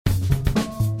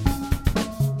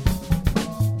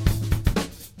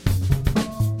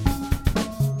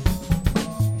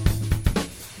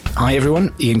Hi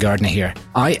everyone, Ian Gardner here.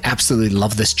 I absolutely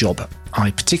love this job.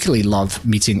 I particularly love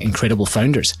meeting incredible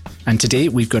founders. And today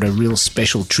we've got a real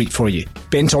special treat for you.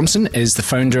 Ben Thompson is the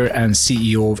founder and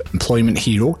CEO of Employment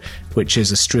Hero, which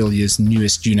is Australia's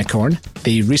newest unicorn.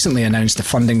 They recently announced a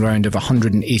funding round of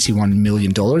 $181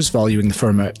 million, valuing the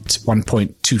firm at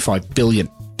 $1.25 billion.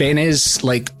 Ben is,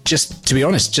 to be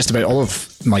honest, just about all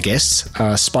of my guests,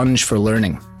 a sponge for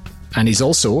learning. And he's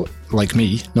also, like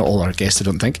me, not all our guests I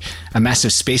don't think, a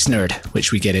massive space nerd,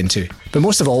 which we get into. But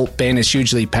most of all, Ben is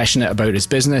hugely passionate about his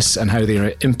business and how they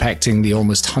are impacting the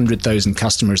almost 100,000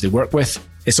 customers they work with.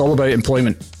 It's all about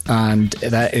employment, and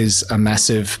that is a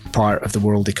massive part of the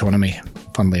world economy,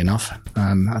 funnily enough.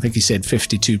 I think he said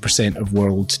 52% of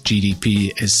world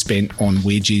GDP is spent on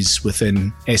wages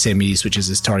within SMEs, which is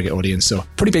his target audience. So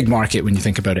pretty big market when you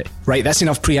think about it. Right, that's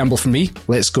enough preamble from me.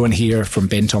 Let's go and hear from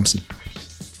Ben Thompson.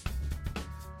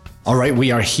 All right, we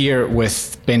are here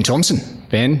with Ben Thompson.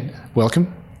 Ben,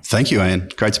 welcome. Thank you, Ian.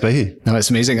 Great to be here. No,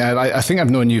 it's amazing. I think I've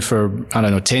known you for,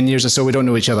 10 years or so. We don't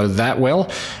know each other that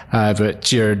well,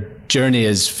 but your journey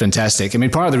is fantastic. I mean,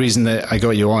 part of the reason that I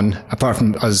got you on, apart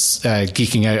from us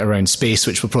geeking out around space,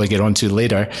 which we'll probably get onto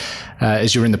later,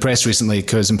 is you were in the press recently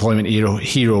because Employment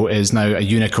Hero is now a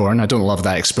unicorn. I don't love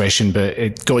that expression, but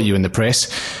it got you in the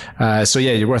press. So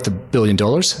yeah, you're worth $1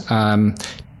 billion.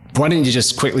 Why don't you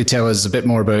just quickly tell us a bit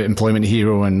more about Employment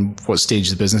Hero and what stage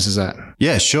the business is at?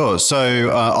 Yeah, sure.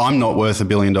 So I'm not worth $1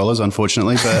 billion,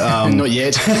 unfortunately, but not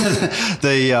yet.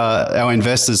 Our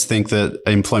investors think that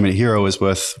Employment Hero is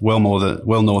worth well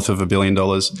north of $1 billion,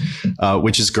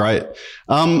 which is great.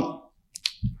 Let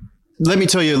me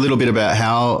tell you a little bit about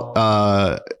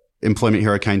how Employment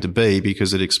Hero came to be,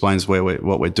 because it explains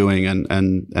what we're doing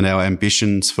and our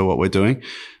ambitions for what we're doing.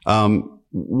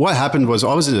 What happened was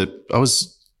I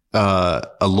was a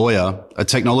lawyer, a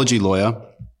technology lawyer,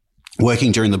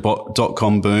 working during the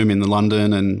 .com boom in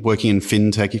London and working in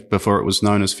fintech before it was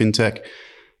known as fintech.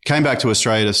 Came back to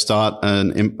Australia to start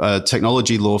a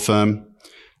technology law firm.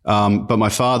 But my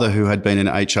father, who had been in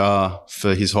HR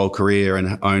for his whole career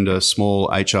and owned a small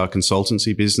HR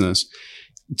consultancy business,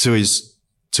 to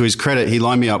his credit, he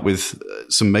lined me up with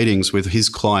some meetings with his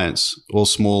clients, all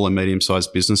small and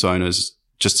medium-sized business owners,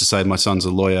 just to say, my son's a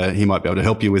lawyer, he might be able to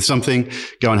help you with something,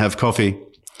 go and have coffee.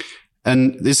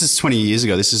 And this is 20 years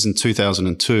ago. This is in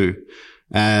 2002.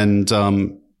 And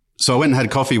so I went and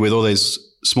had coffee with all these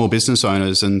small business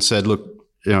owners and said, look,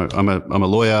 I'm a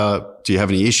lawyer. Do you have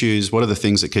any issues? What are the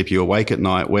things that keep you awake at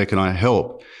night? Where can I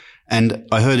help? And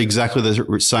I heard exactly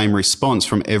the same response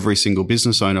from every single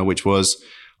business owner, which was,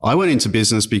 I went into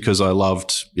business because I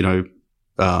loved,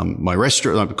 my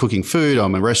restaurant, I'm cooking food,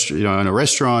 I'm a restaurant, I own a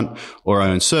restaurant, or I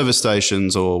own service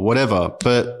stations or whatever.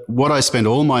 But what I spend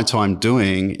all my time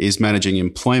doing is managing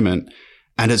employment,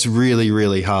 and it's really,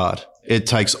 really hard. It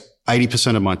takes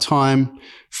 80% of my time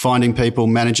finding people,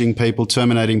 managing people,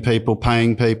 terminating people,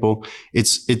 paying people. It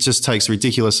just takes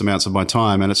ridiculous amounts of my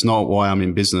time, and it's not why I'm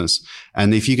in business.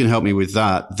 And if you can help me with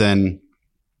that, then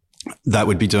that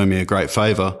would be doing me a great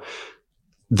favor.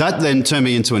 That then turned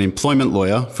me into an employment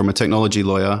lawyer from a technology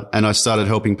lawyer, and I started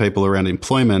helping people around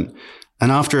employment. And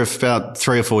after about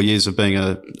 3 or 4 years of being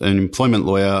an employment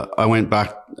lawyer, I went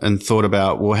back and thought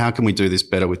about, well, how can we do this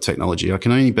better with technology? I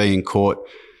can only be in court,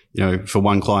 for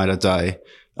one client a day.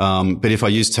 But if I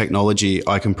use technology,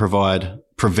 I can provide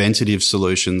preventative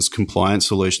solutions, compliance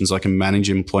solutions. I can manage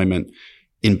employment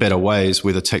in better ways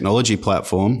with a technology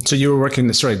platform. So you were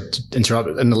working, sorry to interrupt,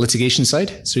 on the litigation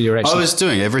side? So you're actually... I was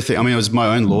doing everything. I mean, it was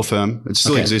my own law firm. It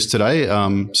still exists today.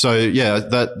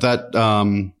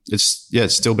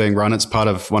 It's still being run. It's part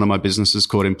of one of my businesses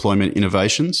called Employment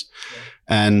Innovations.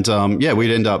 And,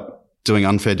 we'd end up doing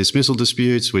unfair dismissal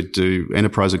disputes. We'd do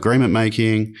enterprise agreement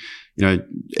making,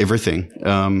 everything.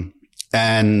 And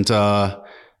then I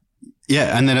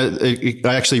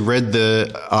actually read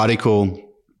the article,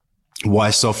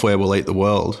 Why Software Will Eat the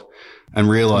World, and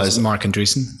realized Mark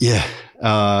Andreessen. Yeah.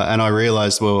 And I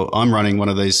realized, well, I'm running one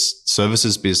of these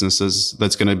services businesses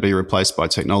that's going to be replaced by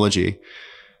technology.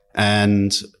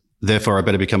 And therefore I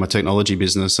better become a technology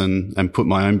business and put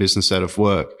my own business out of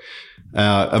work.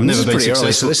 I've never been successful.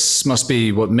 Early, so this must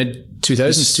be what, mid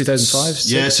 2000s,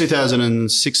 2005? Yeah,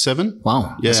 2006, 7.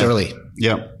 Wow. Yeah. That's early.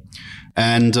 Yeah.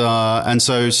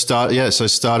 So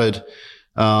started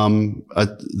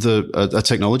a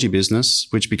technology business,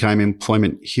 which became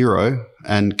Employment Hero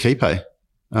and KeyPay.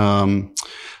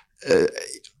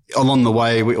 Along the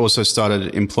way, we also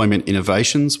started Employment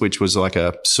Innovations, which was like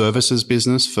a services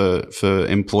business for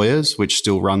employers, which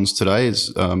still runs today.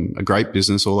 It's a great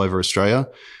business all over Australia.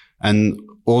 And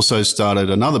also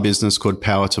started another business called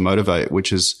Power to Motivate,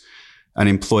 which is an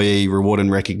employee reward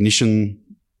and recognition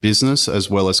business as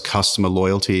well as customer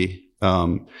loyalty.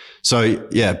 So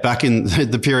yeah, back in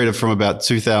the period from about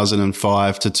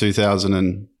 2005 to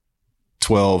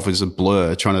 2012 was a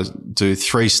blur. Trying to do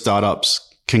 3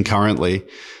 startups concurrently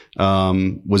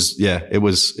was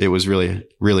really,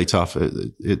 really tough.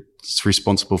 It's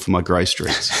responsible for my grey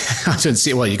streaks. I didn't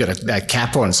see. Well, you got a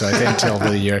cap on, so I can't tell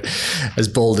whether you're as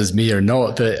bold as me or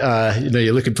not. But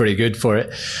you're looking pretty good for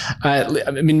it.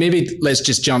 I mean, maybe let's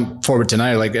just jump forward to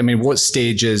now. What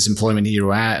stage is Employment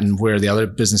Hero at, and where are the other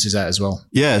businesses at as well?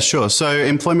 Yeah, sure. So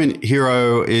Employment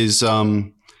Hero is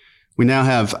we now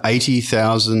have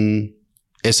 80,000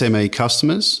 SME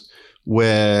customers.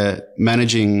 We're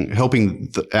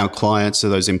helping our clients, so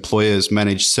those employers,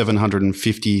 manage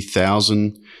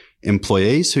 750,000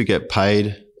 employees who get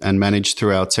paid and managed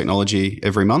through our technology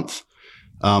every month.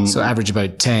 So average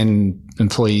about 10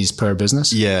 employees per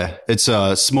business? Yeah. It's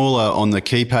smaller on the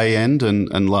KeyPay end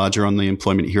and larger on the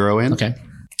Employment Hero end. Okay.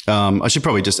 I should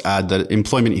probably just add that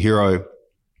Employment Hero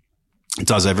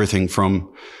does everything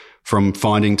from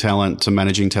finding talent to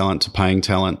managing talent to paying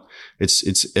talent.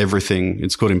 It's everything.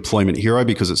 It's called Employment Hero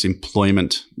because it's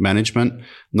employment management,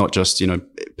 not just,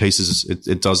 pieces.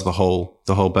 It does the whole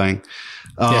bang.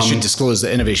 I should disclose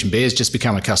that Innovation Bay has just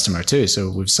become a customer too. So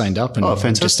we've signed up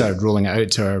and just started rolling it out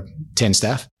to our 10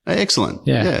 staff. Excellent.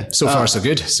 Yeah. So far so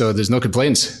good. So there's no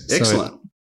complaints. Excellent.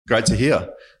 Great to hear.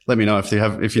 Let me know if you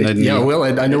need any. Yeah, well,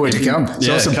 I know where to come. It's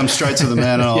awesome. Come straight to the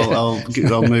man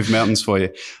and I'll move mountains for you.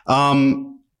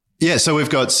 So we've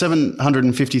got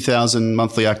 750,000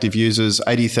 monthly active users,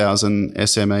 80,000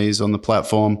 SMEs on the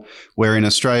platform. We're in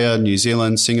Australia, New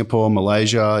Zealand, Singapore,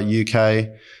 Malaysia, UK.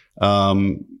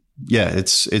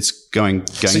 It's going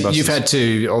gangbusters. So you've had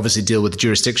to obviously deal with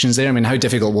jurisdictions there. How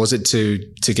difficult was it to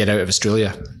get out of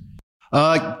Australia?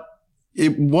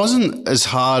 It wasn't as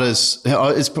hard as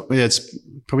it's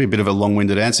probably a bit of a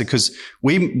long-winded answer because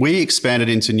we expanded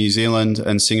into New Zealand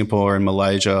and Singapore and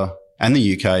Malaysia and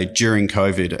the UK during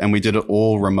COVID, and we did it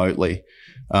all remotely.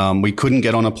 We couldn't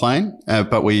get on a plane,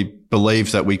 but we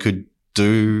believed that we could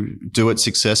do it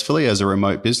successfully as a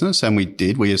remote business, and we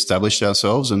did. We established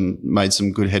ourselves and made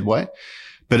some good headway.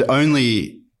 But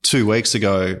only 2 weeks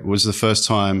ago was the first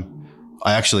time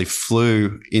I actually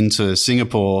flew into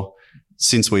Singapore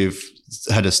since we've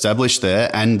had established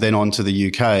there, and then on to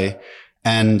the UK.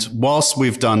 And whilst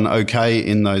we've done okay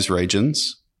in those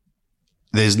regions,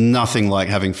 there's nothing like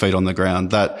having feet on the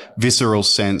ground, that visceral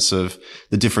sense of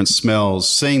the different smells,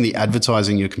 seeing the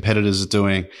advertising your competitors are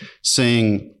doing,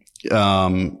 seeing,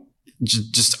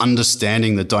 just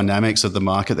understanding the dynamics of the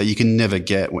market that you can never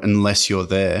get unless you're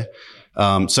there.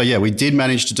 We did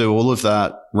manage to do all of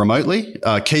that remotely.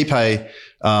 KeyPay,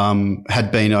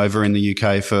 had been over in the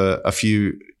UK for a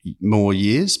few more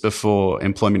years before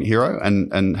Employment Hero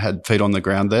and had feet on the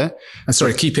ground there. And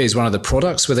sorry, KeyPay is one of the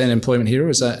products within Employment Hero,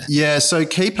 is that? Yeah. So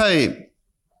KeyPay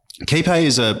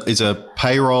is a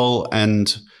payroll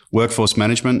and workforce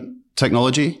management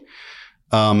technology.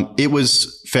 It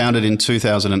was founded in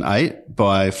 2008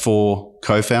 by 4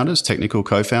 co-founders, technical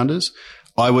co-founders.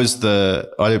 I was the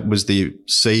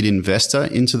seed investor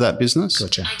into that business.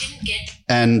 Gotcha. I didn't get.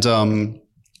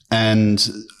 And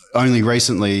only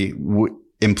recently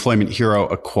Employment Hero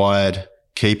acquired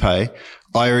KeyPay.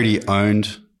 I already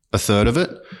owned a third of it.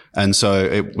 And so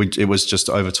it was just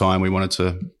over time we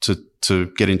wanted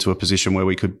to get into a position where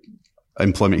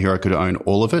Employment Hero could own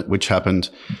all of it, which happened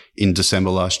in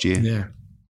December last year. Yeah.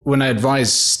 When I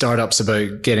advise startups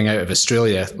about getting out of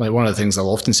Australia, one of the things I'll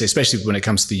often say, especially when it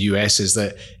comes to the US, is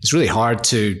that it's really hard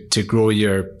to grow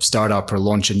your startup or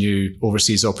launch a new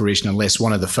overseas operation unless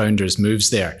one of the founders moves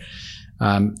there.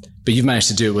 But you've managed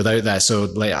to do it without that. So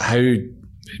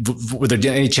were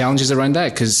there any challenges around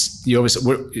that? Because you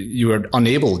were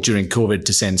unable during COVID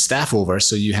to send staff over,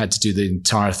 so you had to do the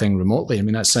entire thing remotely.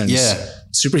 That sounds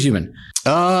superhuman.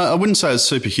 I wouldn't say it's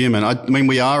superhuman.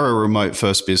 We are a remote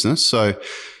first business. So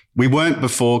we weren't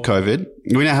before COVID.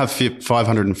 We now have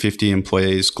 550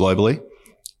 employees globally.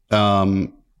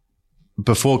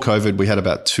 Before COVID, we had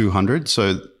about 200.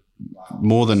 So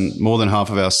more than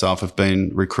half of our staff have been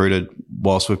recruited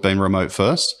whilst we've been remote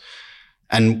first.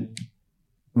 And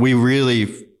we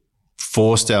really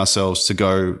forced ourselves to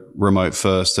go remote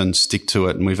first and stick to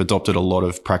it. And we've adopted a lot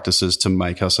of practices to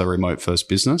make us a remote first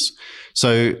business.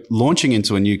 So launching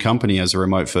into a new company as a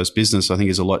remote first business, I think,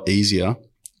 is a lot easier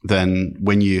than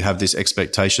when you have this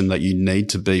expectation that you need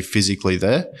to be physically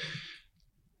there.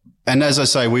 And as I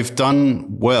say, we've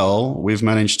done well. We've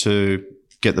managed to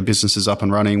get the businesses up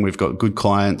and running. We've got good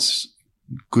clients,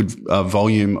 good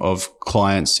volume of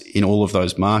clients in all of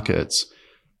those markets.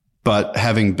 But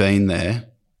having been there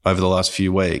over the last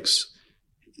few weeks,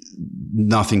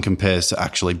 nothing compares to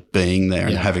actually being there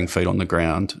and having feet on the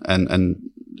ground.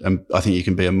 And I think you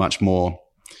can be a much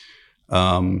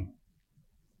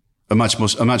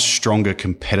stronger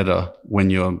competitor when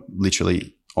you're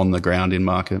literally on the ground in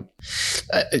market.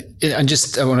 And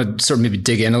I want to sort of maybe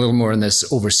dig in a little more on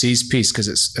this overseas piece, because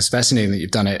it's fascinating that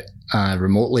you've done it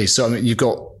remotely. So I mean, you've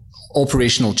got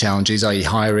operational challenges, i.e.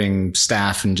 hiring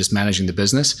staff and just managing the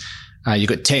business. You've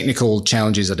got technical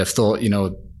challenges that I've thought,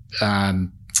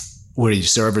 where your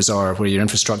servers are, where your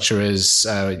infrastructure is,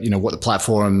 what the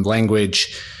platform,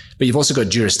 language. But you've also got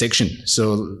jurisdiction.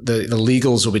 So the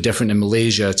legals will be different in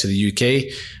Malaysia to the UK.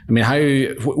 I mean,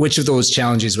 which of those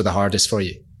challenges were the hardest for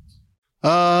you?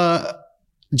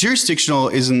 Jurisdictional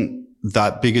isn't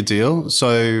that big a deal.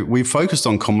 So we focused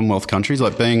on Commonwealth countries.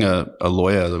 Like being a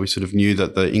lawyer, that we sort of knew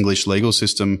that the English legal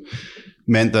system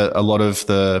meant that a lot of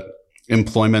the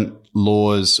employment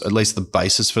laws, at least the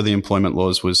basis for the employment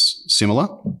laws, was similar.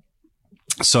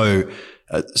 So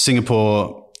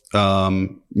Singapore,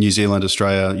 New Zealand,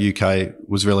 Australia, UK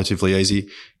was relatively easy.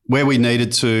 Where we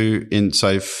needed to, in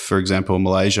say, for example,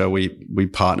 Malaysia, we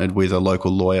partnered with a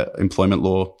local employment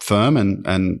law firm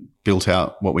and built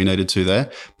out what we needed to there.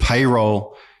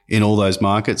 Payroll in all those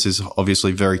markets is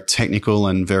obviously very technical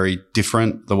and very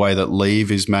different. The way that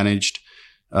leave is managed,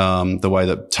 the way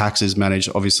that tax is managed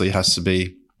obviously has to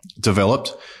be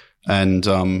developed. And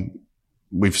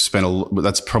we've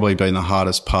that's probably been the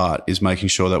hardest part, is making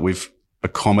sure that we've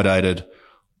accommodated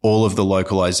all of the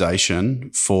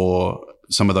localization for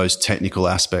some of those technical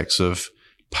aspects of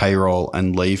payroll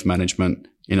and leave management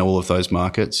in all of those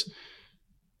markets.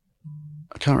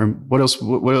 I can't remember what else.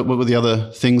 What were the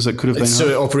other things that could have been?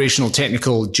 So operational,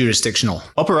 technical, jurisdictional.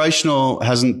 Operational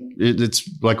it's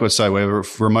like I say, we're a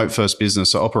remote first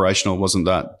business, so operational wasn't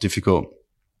that difficult.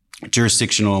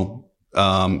 Jurisdictional,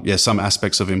 some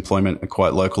aspects of employment are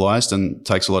quite localized and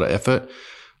takes a lot of effort.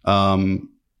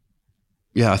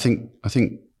 I think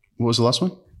what was the last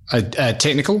one?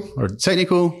 Technical or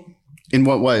technical. In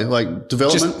what way? Like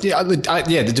development?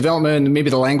 The development, maybe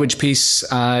the language piece,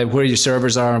 where your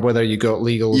servers are, and whether you got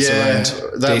legals around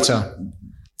data.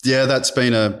 That's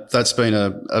been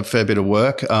a fair bit of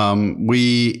work.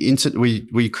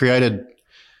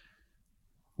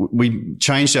 We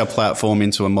changed our platform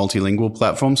into a multilingual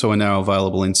platform, so we're now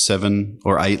available in 7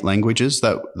 or 8 languages.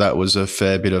 That was a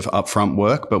fair bit of upfront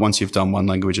work, but once you've done one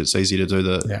language, it's easy to do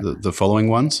the following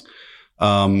ones.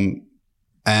 And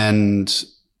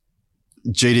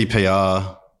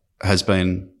GDPR has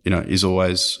been, is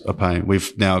always a pain.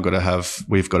 We've got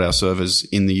our servers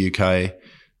in the UK,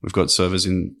 we've got servers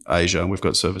in Asia, we've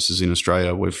got services in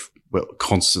Australia. We're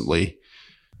constantly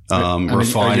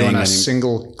refining. Are you on a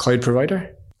single cloud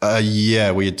provider?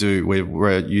 We do.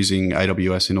 We're using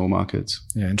AWS in all markets.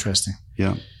 Yeah, interesting.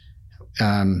 Yeah.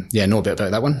 Know a bit about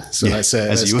that one. So that's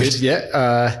good. Would.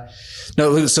 Yeah.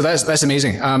 So that's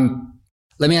amazing.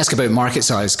 Let me ask about market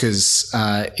size, because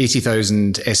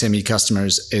 80,000 SME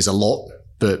customers is a lot,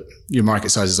 but your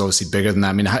market size is obviously bigger than that.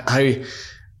 I mean,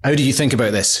 how do you think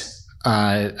about this,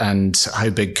 and how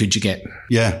big could you get?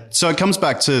 Yeah. So it comes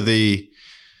back to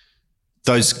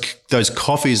those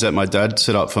coffees that my dad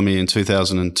set up for me in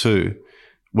 2002,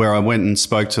 where I went and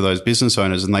spoke to those business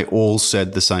owners, and they all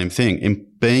said the same thing.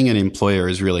 Being an employer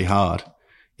is really hard.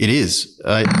 It is.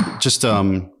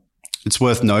 It's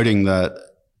worth noting that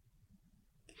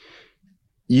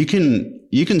you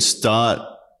can start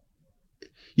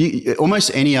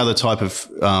almost any other type of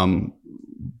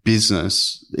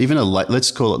business, even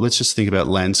let's just think about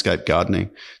landscape gardening.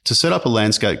 To set up a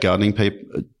landscape gardening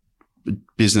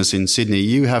business in Sydney,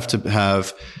 you have to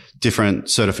have different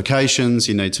certifications.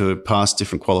 You need to pass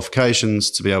different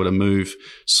qualifications to be able to move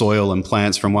soil and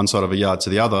plants from one side of a yard to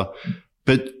the other.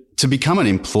 But to become an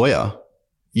employer,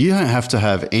 you don't have to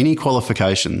have any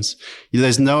qualifications.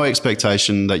 There's no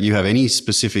expectation that you have any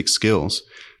specific skills.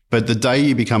 But the day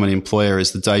you become an employer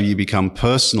is the day you become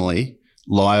personally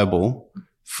liable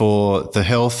for the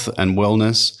health and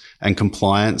wellness and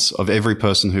compliance of every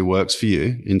person who works for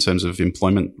you in terms of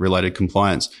employment-related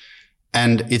compliance.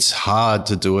 And it's hard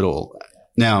to do it all.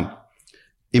 Now,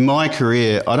 in my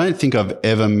career, I don't think I've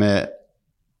ever met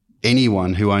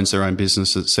anyone who owns their own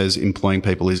business that says employing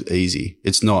people is easy.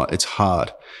 It's not. It's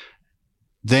hard.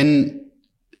 Then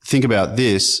think about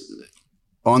this.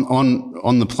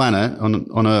 On the planet,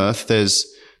 on Earth, there's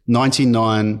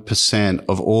 99%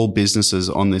 of all businesses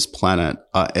on this planet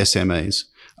are SMEs.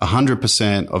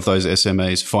 100% of those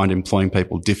SMEs find employing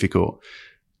people difficult.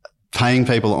 Paying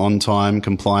people on time,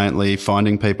 compliantly,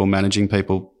 finding people, managing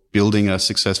people, building a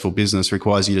successful business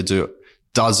requires you to do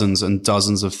dozens and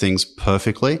dozens of things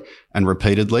perfectly and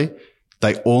repeatedly.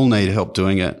 They all need help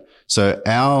doing it. So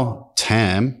our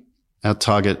TAM, our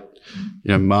target,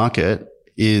 market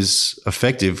is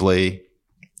effectively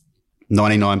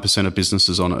 99% of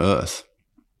businesses on earth.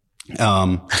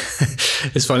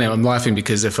 It's funny. I'm laughing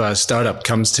because if a startup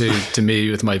comes to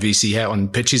me with my VC hat on,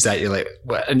 pitches that, you're like,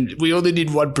 what? And we only need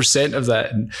 1% of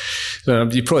that. And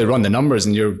you probably run the numbers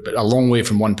and you're a long way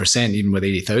from 1%, even with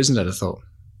 80,000, I'd have thought.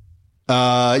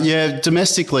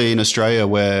 Domestically in Australia,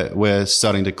 we're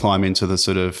starting to climb into the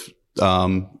sort of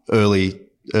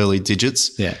early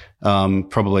digits. Yeah.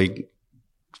 Probably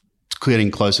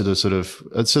getting closer to sort of,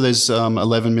 so there's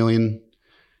 11 million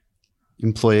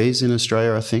employees in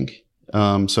Australia, I think.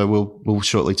 So we'll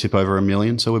shortly tip over 1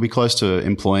 million. So we'll be close to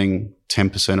employing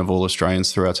 10% of all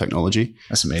Australians through our technology.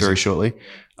 That's amazing. Very shortly.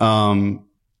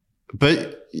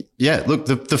 But yeah, look,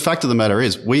 the fact of the matter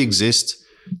is we exist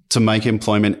to make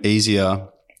employment easier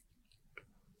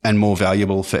and more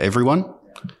valuable for everyone.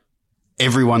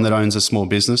 Everyone that owns a small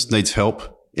business needs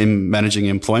help in managing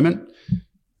employment.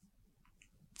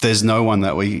 There's no one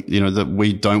that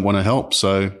we don't want to help.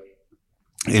 So,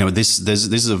 this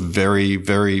is a very,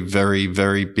 very, very,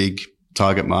 very big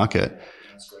target market.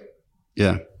 That's great.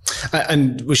 Yeah.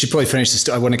 And we should probably finish this.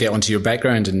 I want to get onto your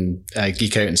background and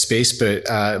geek out in space, but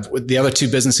the other two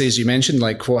businesses you mentioned,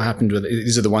 like what happened with,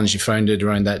 these are the ones you founded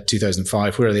around that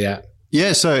 2005. Where are they at?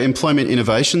 Yeah, so Employment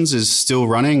Innovations is still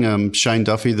running. Shane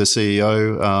Duffy, the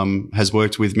CEO, has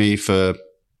worked with me for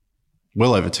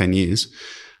well over 10 years.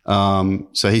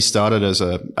 So he started as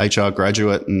a HR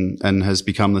graduate and has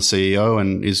become the CEO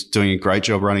and is doing a great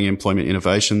job running Employment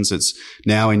Innovations. It's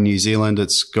now in New Zealand.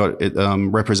 It's got it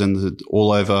represented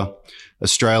all over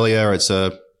Australia. It's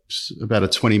about a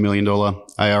 $20 million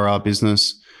ARR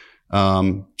business.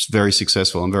 It's very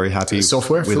successful. I'm very happy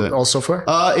software with it. All software?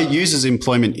 It uses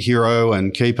Employment Hero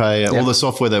and KeyPay, all the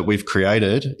software that we've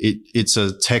created. It's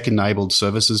a tech-enabled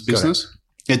services business.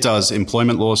 It does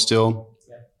employment law still.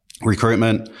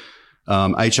 Recruitment,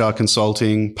 HR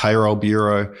consulting, payroll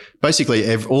bureau,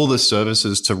 basically all the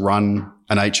services to run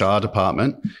an HR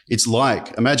department. It's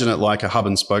imagine it like a hub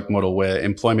and spoke model where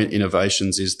Employment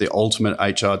Innovations is the ultimate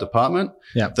HR department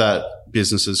that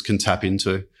businesses can tap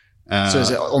into. So is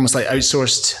it almost like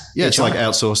outsourced? Yeah, HR? It's like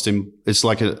outsourced. It's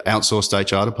like an outsourced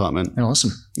HR department. Oh,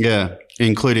 awesome. Yeah,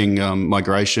 including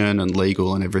migration and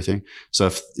legal and everything.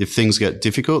 So if things get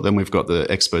difficult, then we've got the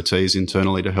expertise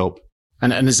internally to help.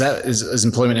 And is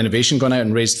Employment Innovation gone out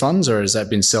and raised funds, or has that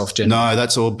been self-generated? No,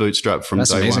 that's all bootstrapped from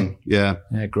day one. Yeah.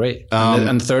 Yeah, great.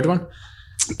 And the third one?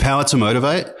 Power to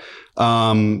Motivate.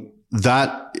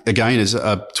 That again is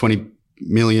a 20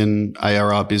 million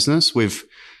ARR business. We've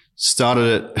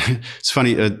started it. It's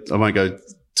funny. I won't go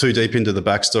too deep into the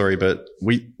backstory, but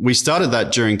we started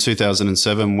that during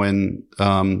 2007 when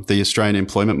the Australian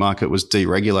employment market was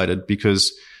deregulated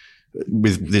because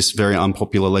with this very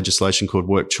unpopular legislation called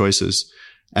work choices.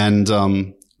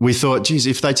 And we thought, geez,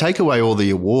 if they take away all the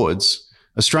awards,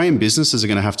 Australian businesses are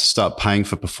going to have to start paying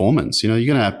for performance. You're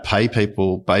going to have to pay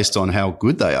people based on how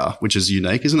good they are, which is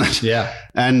unique, isn't it? Yeah.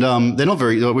 And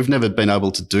we've never been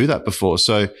able to do that before.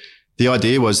 So the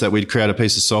idea was that we'd create a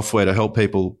piece of software to help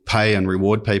people pay and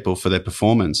reward people for their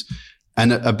performance.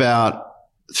 And about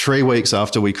 3 weeks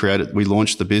after we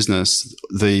launched the business,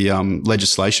 the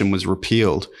legislation was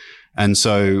repealed. And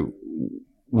so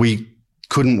we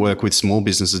couldn't work with small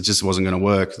businesses. It just wasn't going to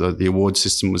work. The award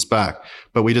system was back.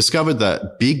 But we discovered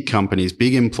that big companies,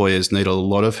 big employers need a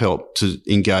lot of help to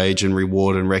engage and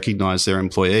reward and recognize their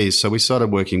employees. So we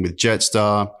started working with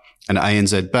Jetstar and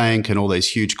ANZ Bank and all these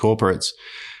huge corporates.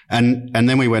 And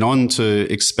then we went on to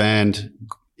expand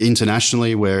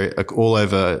internationally, where all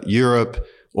over Europe,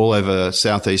 all over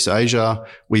Southeast Asia,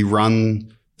 we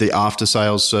run the after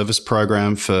sales service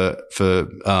program for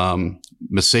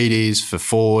Mercedes, for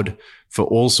Ford, for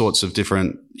all sorts of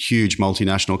different huge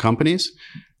multinational companies.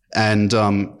 And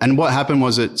what happened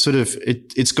was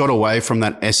it's got away from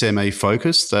that SME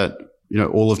focus that,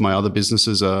 all of my other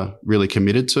businesses are really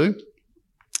committed to.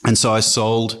 And so I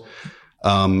sold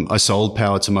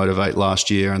Power to Motivate last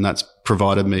year, and that's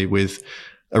provided me with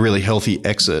a really healthy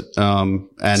exit,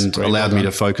 and allowed me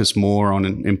to focus more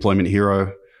on Employment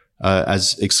Hero,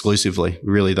 as exclusively.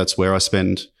 Really, that's where I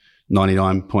spend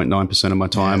 99.9% of my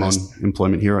time on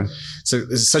Employment Hero. So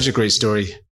this is such a great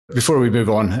story. Before we move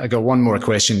on, I got one more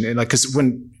question. Because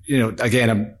when, again,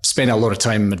 I'm spending a lot of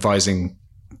time advising,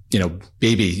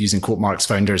 baby, using quote marks,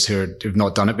 founders who've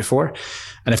not done it before.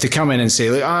 And if they come in and say,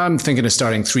 look, I'm thinking of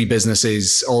starting 3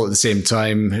 businesses all at the same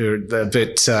time, who are a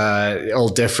bit all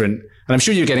different. And I'm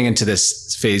sure you're getting into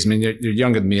this phase. I mean, you're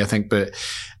younger than me, I think, but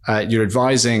you're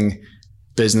advising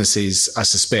businesses, I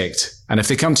suspect. And if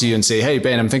they come to you and say, hey,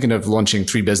 Ben, I'm thinking of launching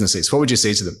 3 businesses, what would you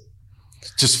say to them?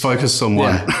 Just focus on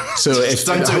one. Yeah. So if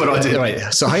don't do what I did.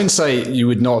 Right. So hindsight, you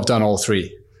would not have done all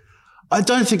three. I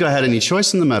don't think I had any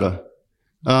choice in the matter.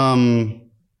 I'm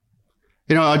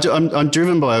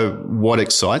driven by what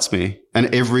excites me,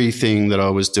 and everything that I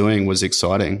was doing was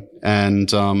exciting.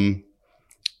 And,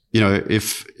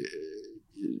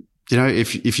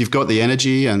 if you've got the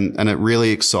energy and it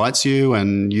really excites you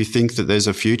and you think that there's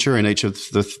a future in each of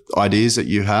the ideas that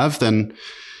you have, then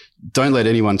don't let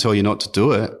anyone tell you not to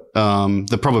do it.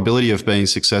 The probability of being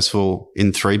successful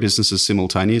in 3 businesses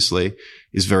simultaneously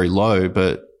is very low,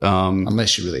 but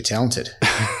unless you're really talented.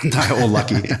 No, or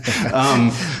lucky.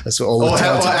 That's what all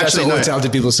the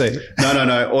talented people say.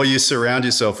 No. Or you surround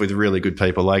yourself with really good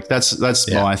people. Like that's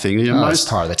my thing. That's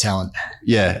part of the talent.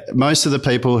 Yeah. Most of the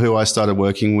people who I started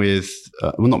working with,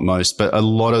 well, not most, but a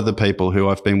lot of the people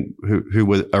who who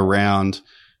were around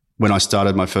when I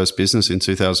started my first business in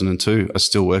 2002 are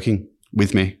still working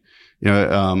with me.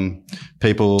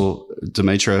 People,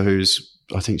 Demetra,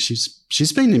 I think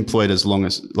she's been employed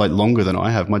longer than I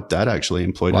have. My dad actually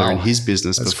employed her in his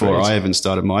business before I even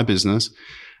started my business.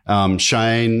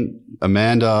 Shane,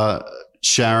 Amanda,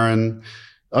 Sharon.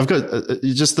 I've got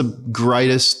just the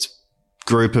greatest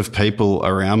group of people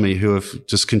around me who have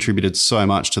just contributed so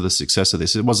much to the success of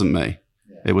this. It wasn't me.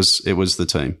 It was the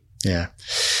team. Yeah.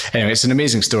 Anyway, it's an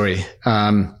amazing story.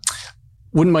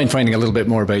 Wouldn't mind finding a little bit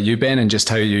more about you, Ben, and just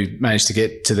how you managed to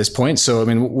get to this point. So, I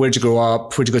mean, where'd you grow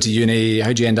up? Where'd you go to uni?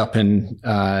 How'd you end up in,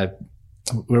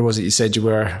 where was it you said you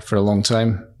were for a long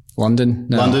time? London?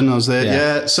 No. London, I was there.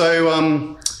 Yeah.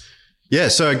 So,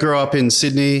 so I grew up in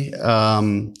Sydney,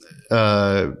 in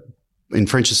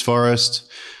Frenchs Forest.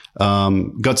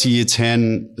 Got to year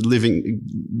 10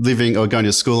 living or going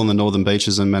to school on the Northern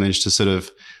Beaches, and managed to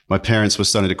my parents were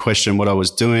starting to question what I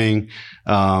was doing.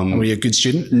 Were you a good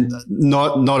student?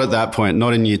 Not at that point,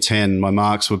 not in year 10. My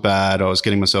marks were bad. I was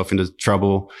getting myself into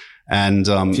trouble. And,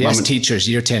 if you ask teachers,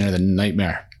 year 10 are the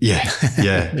nightmare. Yeah.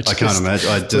 I can't imagine.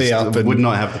 I just would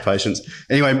not have the patience.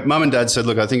 Anyway, mum and dad said,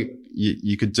 look, I think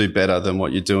you could do better than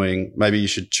what you're doing. Maybe you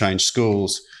should change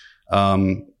schools.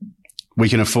 We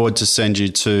can afford to send you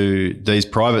to these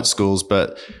private schools,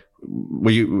 but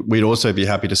we'd also be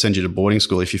happy to send you to boarding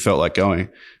school if you felt like going.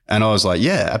 And I was like,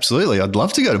 yeah, absolutely. I'd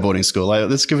love to go to boarding school.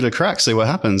 Let's give it a crack, see what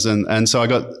happens. And so I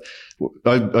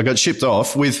got shipped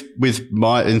off with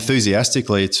my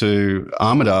enthusiastically to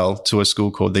Armidale, to a school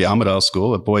called the Armidale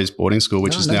School, a boys' boarding school,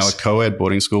 which is now a co-ed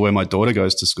boarding school where my daughter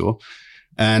goes to school.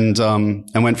 And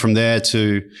went from there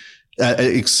to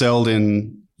excelled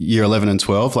in year 11 and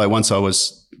 12. Like once I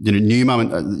was, knew mum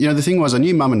and, the thing was I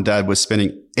knew mum and dad were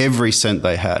spending every cent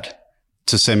they had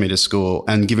to send me to school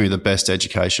and give me the best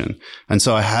education. And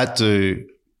so I had to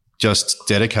just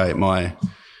dedicate my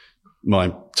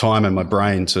time and my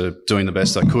brain to doing the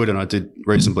best I could. And I did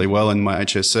reasonably well in my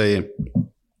HSC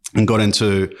and got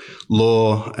into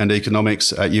law and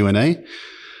economics at UNE,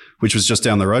 which was just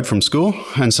down the road from school.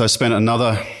 And so I spent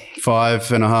another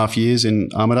 5.5 years in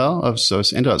Armidale. So I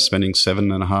ended up spending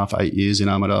 7.5, 8 years in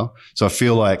Armidale. So I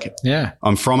feel like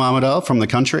I'm from Armidale, from the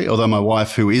country, although my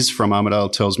wife, who is from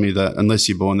Armidale, tells me that unless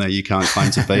you're born there, you can't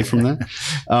claim to be from there.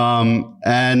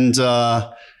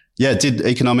 Did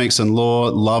economics and law,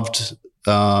 loved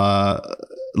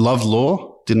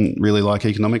law, didn't really like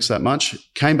economics that much.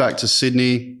 Came back to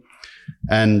Sydney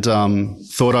and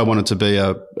thought I wanted to be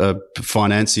a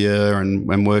financier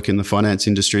and work in the finance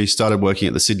industry. Started working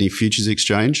at the Sydney Futures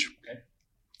Exchange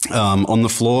on the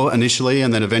floor initially,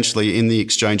 and then eventually in the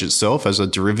exchange itself as a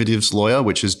derivatives lawyer,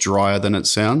 which is drier than it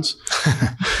sounds.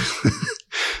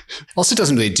 Also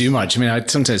doesn't really do much. I mean, I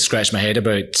sometimes scratch my head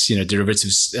about,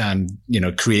 derivatives,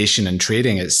 creation and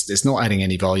trading. It's not adding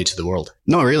any value to the world.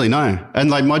 Not really, no. And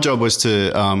my job was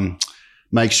to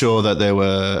make sure that there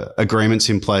were agreements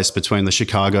in place between the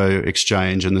Chicago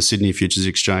Exchange and the Sydney Futures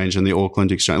Exchange and the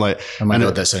Auckland Exchange. Oh my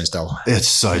God, that sounds dull. It's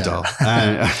so dull.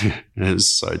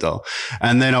 It's so dull.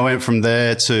 And then I went from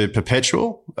there to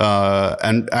Perpetual,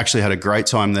 and actually had a great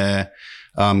time there.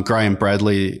 Graham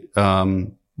Bradley,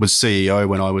 was CEO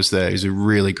when I was there. He's a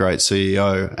really great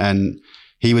CEO, and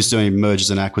he was doing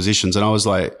mergers and acquisitions. And I was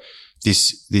like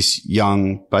this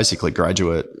young, basically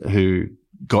graduate who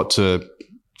got to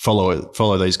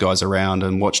follow these guys around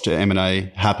and watched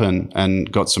M&A happen,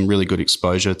 and got some really good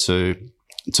exposure to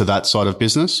that side of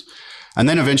business. And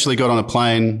then eventually got on a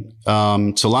plane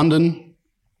to London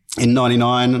in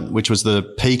 99, which was the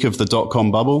peak of the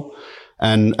dot-com bubble,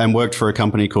 and worked for a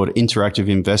company called Interactive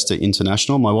Investor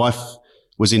International. My wife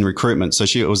was in recruitment, so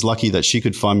she was lucky that she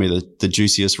could find me the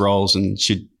juiciest roles, and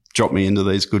she'd drop me into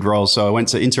these good roles. So I went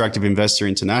to Interactive Investor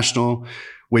International,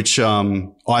 which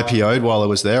IPO'd while I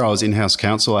was there. I was in-house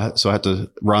counsel, so I had to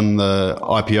run the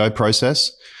IPO process,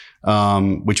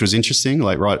 which was interesting,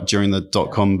 like right during the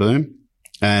dot-com boom.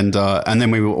 And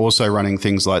then we were also running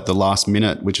things like the Last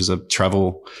Minute, which is a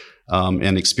travel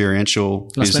and experiential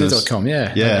business. Lastminute.com,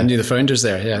 yeah. I knew the founders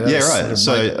there. Yeah, right.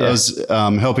 So I was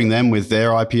helping them with their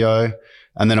IPO.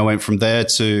 And then I went from there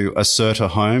to Asserta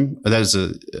Home. That is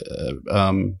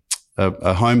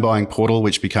a home buying portal,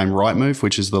 which became Rightmove,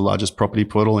 which is the largest property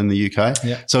portal in the UK.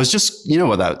 Yeah. So it's just, you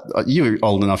were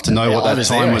old enough to know what that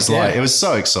time was like. It was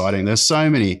so exciting. There's so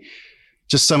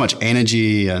much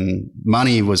energy and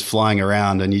money was flying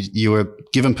around, and you were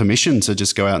given permission to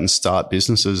just go out and start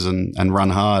businesses and run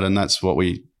hard. And that's what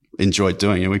we enjoyed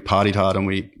doing. And we partied hard and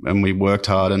we worked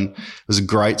hard, and it was a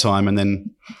great time. And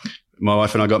then my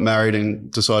wife and I got married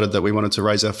and decided that we wanted to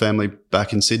raise our family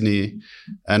back in Sydney.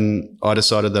 And I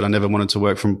decided that I never wanted to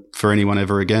work for anyone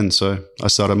ever again. So I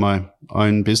started my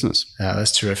own business. Yeah,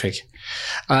 that's terrific.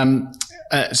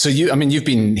 So you've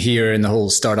been here in the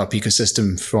whole startup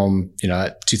ecosystem from,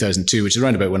 2002, which is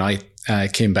around about when I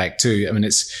came back too. I mean,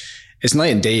 it's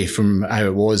night and day from how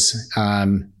it was. I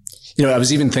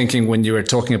was even thinking when you were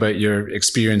talking about your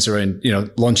experience around,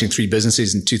 launching 3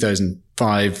 businesses in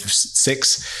 2005,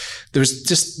 6, there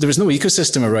was no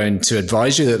ecosystem around to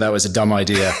advise you that was a dumb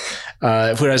idea.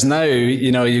 Whereas now,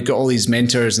 you've got all these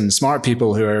mentors and smart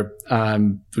people who are,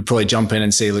 would probably jump in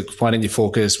and say, look, why don't you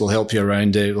focus? We'll help you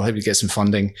around it. We'll help you get some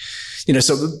funding.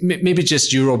 So maybe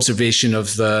just your observation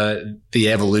of the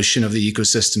evolution of the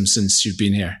ecosystem since you've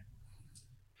been here.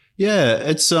 Yeah,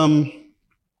 it's, I'm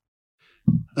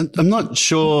not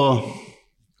sure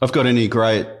I've got any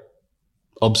great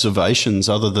observations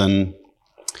other than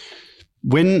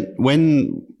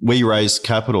when we raised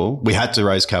capital, we had to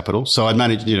raise capital. So I'd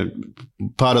managed,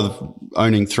 part of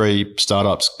owning 3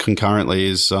 startups concurrently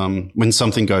is when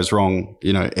something goes wrong,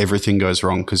 everything goes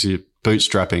wrong because you're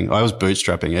bootstrapping. I was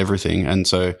bootstrapping everything. And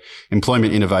so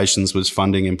Employment Innovations was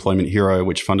funding Employment Hero,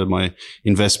 which funded my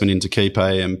investment into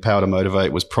KeyPay, and Power to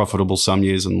Motivate was profitable some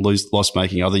years and loss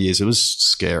making other years. It was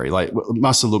scary. Like, it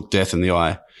must have looked death in the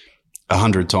eye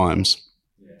 100 times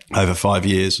over 5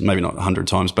 years, maybe not 100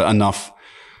 times, but enough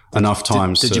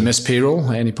times. Did you miss payroll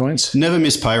at any point? Never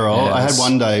missed payroll. I had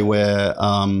one day where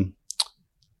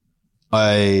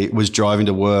I was driving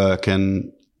to work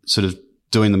and sort of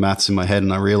doing the maths in my head,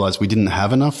 and I realized we didn't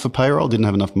have enough for payroll, didn't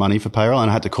have enough money for payroll. And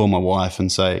I had to call my wife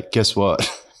and say, guess what?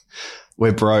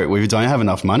 We're broke. We don't have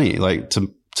enough money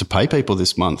to pay people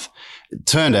this month. It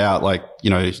turned out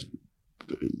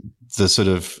the sort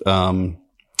of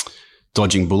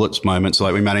dodging bullets moments,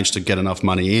 like we managed to get enough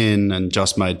money in and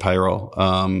just made payroll.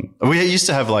 We used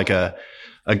to have like a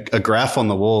graph on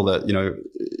the wall that,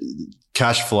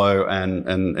 cash flow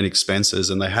and expenses,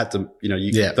 and they had to,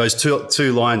 those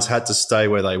two lines had to stay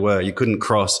where they were. You couldn't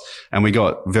cross, and we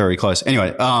got very close.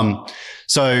 Anyway,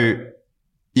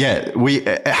 we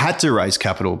had to raise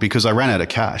capital because I ran out of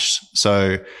cash.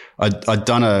 So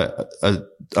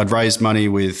I'd raised money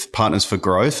with Partners for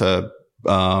Growth, what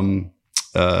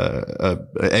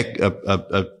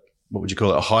would you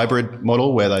call it? A hybrid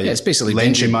model where they it's basically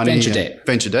lend you money,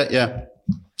 venture debt, yeah,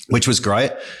 which was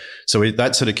great. So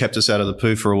that sort of kept us out of the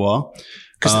poo for a while.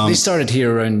 Because they started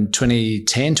here around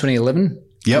 2010, 2011.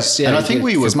 Yep. And I think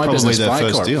we were probably their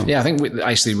first deal. Yeah, I think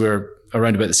we were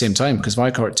around about the same time because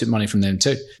Vicor took money from them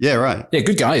too. Yeah, right. Yeah,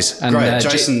 good guys. And, great.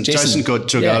 Jason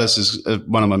Georgatis is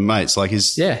one of my mates. Like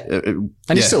he's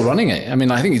still running it. I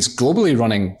mean, I think he's globally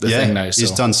running the thing now. So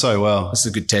he's done so well. That's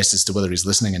a good test as to whether he's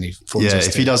listening. And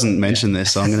if he doesn't mention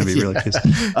this, I'm going to be really pissed.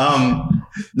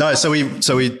 No, so we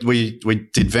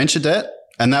did venture debt,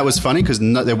 and that was funny because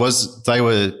they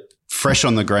were fresh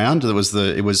on the ground. It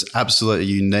was absolutely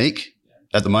unique.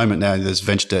 At the moment now, there's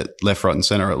venture debt left, right, and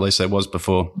center. At least there was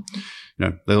before.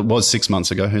 There was 6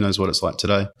 months ago. Who knows what it's like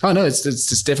today? Oh no,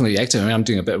 it's definitely active. I mean, I'm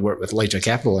doing a bit of work with Lighter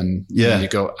Capital, and you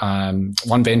got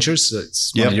One Ventures.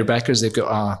 That's one of your backers. They've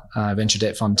got a venture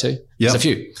debt fund too. There's a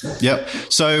few. Yep.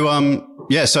 So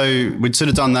so we'd sort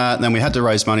of done that, and then we had to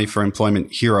raise money for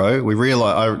Employment Hero. We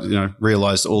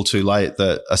realized all too late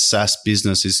that a SaaS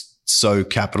business is so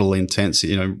capital intense.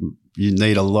 You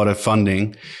need a lot of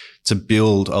funding to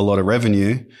build a lot of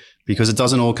revenue, because it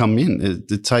doesn't all come in.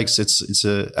 It's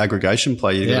a aggregation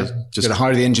play. You got to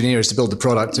hire the engineers to build the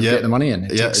product to get the money in.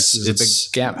 It's a big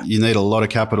gap. You need a lot of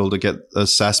capital to get a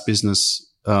SaaS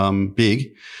business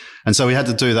big. And so we had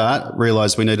to do that,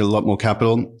 realized we needed a lot more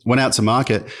capital, went out to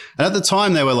market. And at the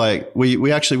time they were like,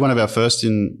 we actually, one of our first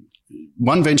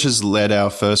One Ventures led our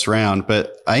first round,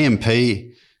 but AMP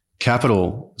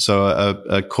Capital, so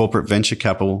a corporate venture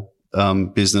capital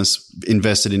business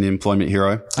invested in Employment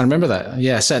Hero. I remember that.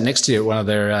 Yeah, I sat next to you at one of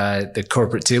their the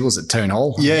corporate tables at Town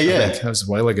Hall. Yeah. That was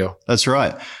a while ago. That's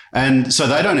right. And so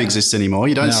they don't exist anymore.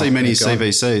 You don't see many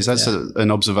CVCs. That's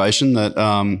an observation that.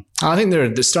 I think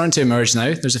they're starting to emerge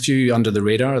now. There's a few under the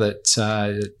radar that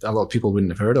a lot of people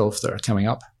wouldn't have heard of that are coming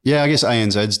up. Yeah, I guess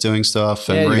ANZ's doing stuff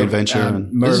and Reinventure.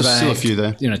 And there's still a few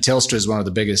there. Telstra is one of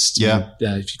the biggest. Yeah.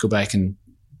 If you go back and.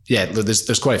 Yeah,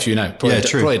 there's quite a few now.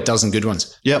 Probably a dozen good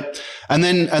ones. Yep. And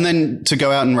then to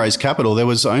go out and raise capital, there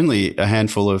was only a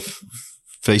handful of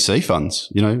VC funds,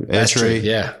 Airtree,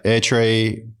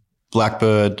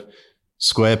 Blackbird,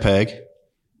 Square Peg,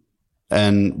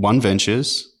 and One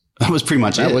Ventures. That was pretty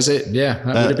much it. That was it. Yeah, that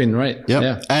would have been right. Yep.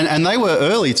 Yeah. And they were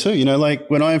early too. Like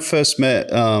when I first met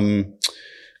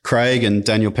Craig and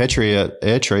Daniel Petrie at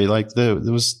Airtree, like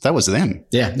that was them.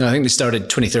 Yeah. No, I think they started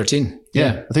 2013. Yeah.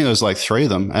 I think there was like 3 of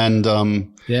them. And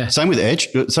same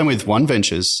with One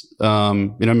Ventures.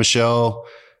 Michelle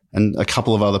and a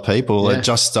couple of other people had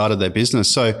just started their business.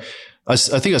 So I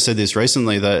think I said this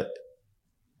recently that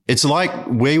it's like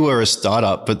we were a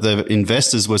startup, but the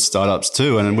investors were startups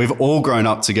too. And we've all grown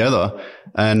up together.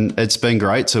 And it's been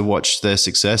great to watch their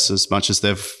success as much as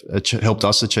they've helped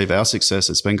us achieve our success.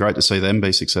 It's been great to see them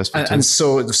be successful too. And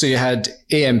so you had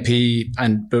AMP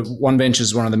but One Ventures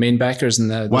is one of the main backers in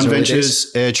the One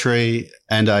Ventures, Airtree,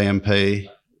 and AMP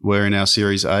were in our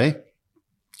Series A,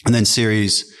 and then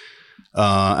Series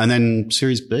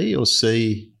B or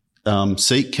C,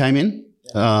 Seek came in,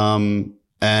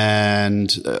 and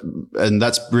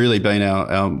that's really been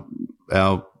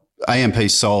our AMP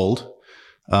sold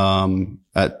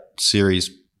at Series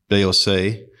B or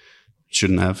C.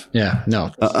 Shouldn't have. Yeah,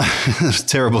 no.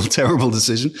 Terrible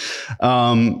decision.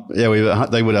 They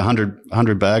would have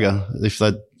 100 bagger if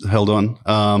they'd held on.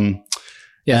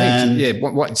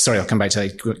 Sorry, I'll come back to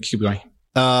that. Keep going.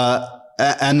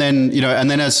 And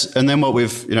then what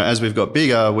we've, as we've got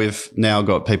bigger, we've now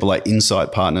got people like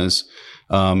Insight Partners,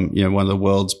 one of the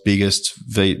world's biggest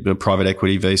private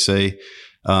equity VC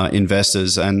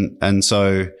investors, and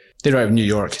so. They're out of New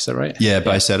York, is that right? Yeah,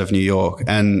 based out of New York.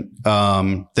 And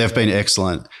they've been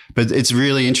excellent. But it's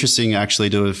really interesting actually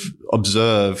to have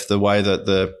observed the way that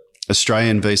the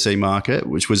Australian VC market,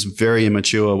 which was very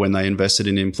immature when they invested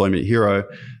in Employment Hero,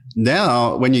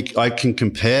 now I can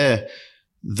compare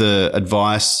the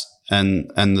advice and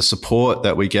the support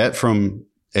that we get from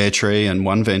Airtree and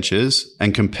One Ventures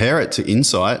and compare it to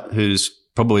Insight, who's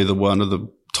probably one of the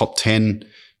top 10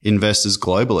 investors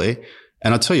globally.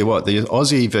 And I'll tell you what, the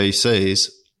Aussie VCs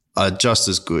are just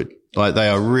as good. Like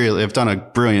they've done a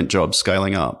brilliant job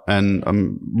scaling up, and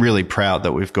I'm really proud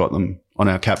that we've got them on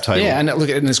our cap table. Yeah, and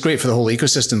it's great for the whole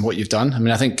ecosystem what you've done. I mean,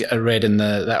 I think I read in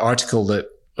that article that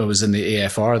was in the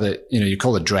AFR that you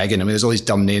call it Dragon. I mean, there's all these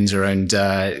dumb names around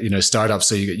startups.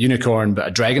 So you got Unicorn, but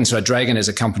a Dragon. So a Dragon is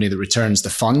a company that returns the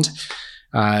fund,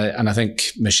 and I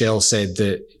think Michelle said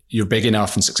that you're big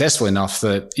enough and successful enough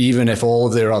that even if all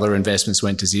of their other investments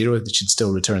went to zero, they should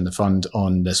still return the fund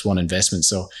on this one investment.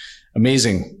 So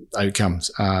amazing outcomes,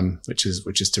 which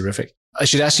is terrific. I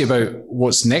should ask you about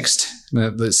what's next.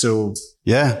 So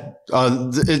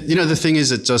the thing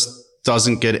is, it just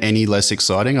doesn't get any less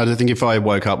exciting. I don't think if I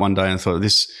woke up one day and thought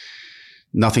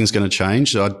nothing's going to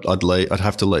change, I'd leave. I'd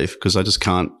have to leave because I just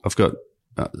can't. I've got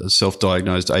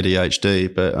self-diagnosed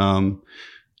ADHD, but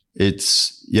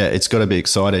it's got to be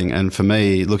exciting. And for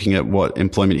me, looking at what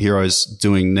Employment Hero is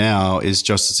doing now is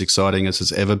just as exciting as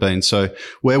it's ever been. So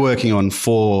we're working on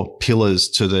 4 pillars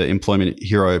to the Employment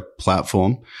Hero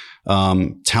platform.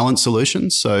 Talent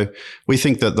solutions. So we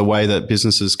think that the way that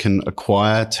businesses can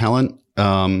acquire talent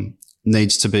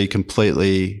needs to be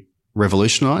completely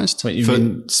revolutionized. What you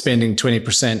mean spending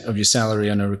 20% of your salary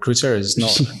on a recruiter is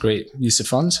not a great use of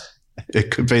funds?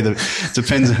 It could be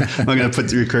depends. I'm not going to put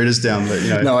the recruiters down, but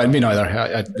No, I mean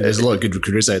either. There's a lot of good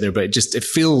recruiters out there, but it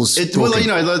feels.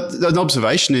 The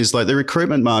observation is like the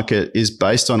recruitment market is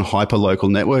based on hyper-local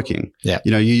networking. Yeah.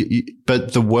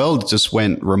 But the world just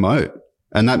went remote,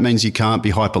 and that means you can't be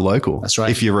hyper-local. That's right.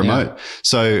 If you're remote. Yeah.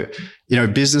 So,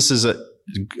 businesses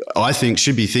I think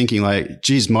should be thinking like,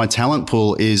 geez, my talent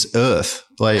pool is Earth.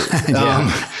 Like,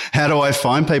 how do I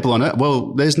find people on Earth?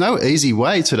 Well, there's no easy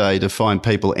way today to find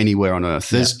people anywhere on Earth.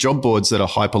 There's job boards that are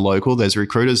hyper-local. There's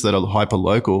recruiters that are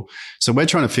hyper-local. So we're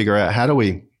trying to figure out how do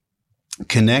we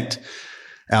connect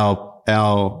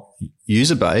our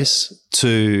user base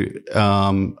to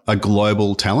a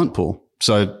global talent pool.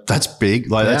 So that's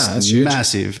big. Like that's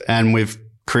massive. And we've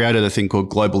created a thing called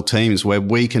Global Teams where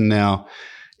we can now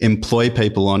employ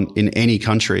people in any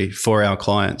country for our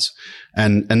clients.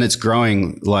 And it's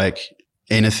growing like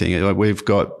anything. We've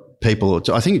got people,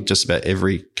 I think just about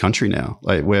every country now.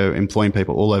 Like we're employing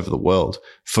people all over the world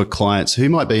for clients who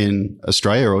might be in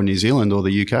Australia or New Zealand or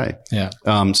the UK. Yeah.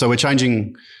 So we're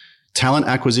changing talent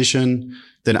acquisition,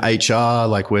 then HR,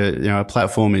 like our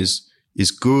platform is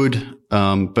good,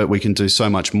 but we can do so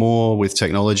much more with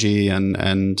technology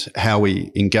and how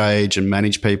we engage and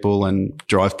manage people and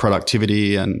drive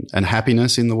productivity and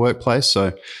happiness in the workplace.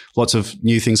 So lots of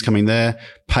new things coming there.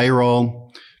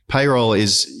 Payroll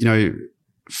is,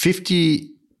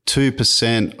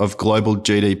 52% of global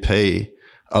GDP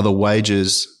are the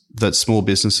wages that small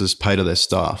businesses pay to their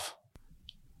staff.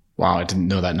 Wow, I didn't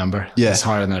know that number. Yeah. It's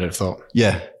higher than I'd have thought.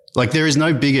 Yeah. Like there is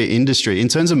no bigger industry in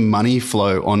terms of money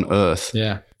flow on earth.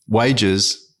 Yeah.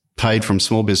 Wages paid from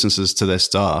small businesses to their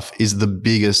staff is the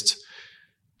biggest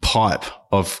pipe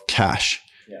of cash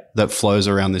that flows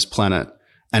around this planet.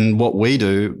 And what we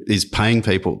do is paying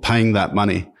that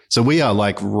money. So we are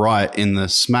like right in the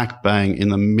smack bang in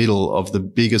the middle of the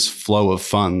biggest flow of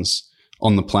funds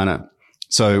on the planet.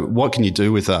 So what can you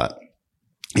do with that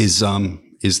is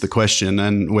the question.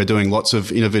 And we're doing lots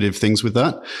of innovative things with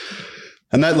that.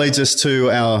 And that leads us to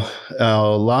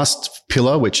our last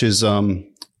pillar, which is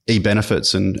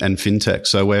e-benefits and fintech.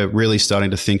 So we're really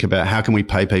starting to think about how can we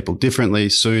pay people differently,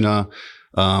 sooner.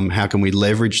 How can we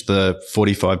leverage the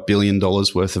 $45 billion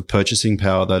worth of purchasing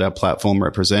power that our platform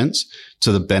represents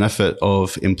to the benefit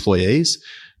of employees?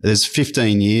 There's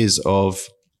 15 years of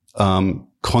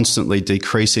constantly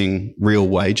decreasing real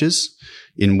wages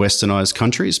in westernized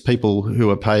countries. People who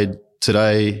are paid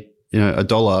today,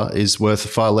 $1 is worth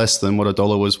far less than what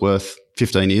 $1 was worth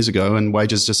 15 years ago, and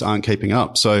wages just aren't keeping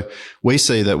up. So we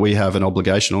see that we have an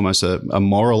obligation, almost a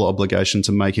moral obligation,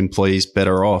 to make employees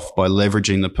better off by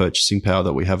leveraging the purchasing power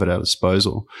that we have at our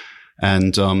disposal.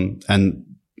 And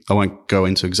I won't go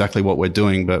into exactly what we're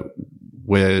doing, but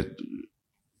we're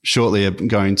shortly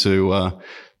going to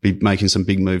be making some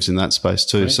big moves in that space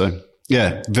too. Right. So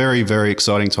yeah, very, very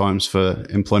exciting times for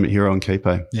Employment Hero and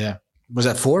KeyPay. Yeah. Was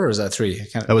that 4 or was that 3?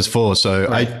 That was 4. So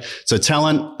right. So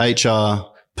talent, HR,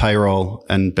 payroll,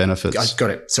 and benefits. I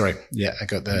got it. Sorry. Yeah, I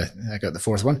got the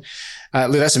fourth one.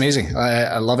 Look, that's amazing.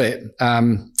 I love it.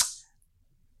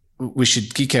 We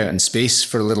should geek out in space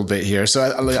for a little bit here. So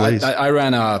I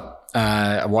ran a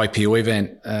YPO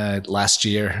event last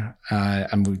year,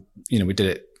 and we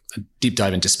did a deep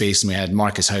dive into space, and we had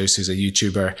Marcus House, who's a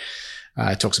YouTuber,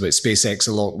 talks about SpaceX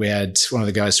a lot. We had one of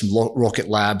the guys from Rocket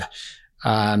Lab,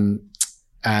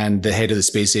 and the head of the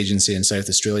space agency in South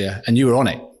Australia, and you were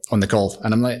on the call.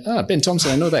 And I'm like, Ben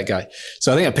Thompson, I know that guy.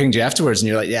 So I think I pinged you afterwards and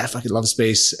you're like, yeah, I fucking love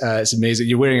space. It's amazing.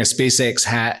 You're wearing a SpaceX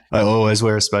hat. I always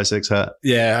wear a SpaceX hat.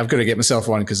 Yeah, I've got to get myself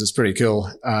one because it's pretty cool.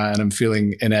 And I'm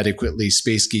feeling inadequately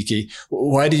space geeky.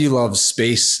 Why do you love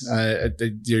space?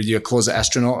 You're a closet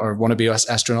astronaut or want to be an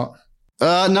astronaut? No,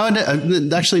 I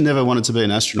actually never wanted to be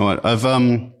an astronaut.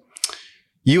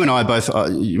 You and I both,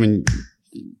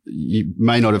 you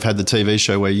may not have had the TV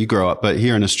show where you grew up, but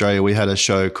here in Australia, we had a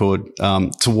show called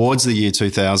Towards the Year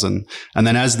 2000. And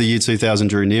then as the year 2000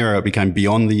 drew nearer, it became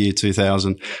Beyond the Year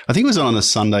 2000. I think it was on a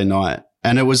Sunday night,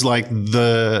 and it was like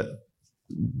the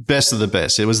best of the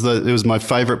best. It was my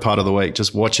favorite part of the week,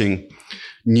 just watching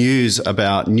news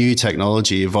about new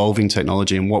technology, evolving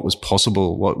technology, and what was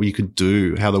possible, what we could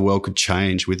do, how the world could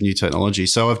change with new technology.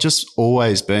 So I've just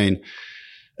always been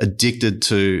addicted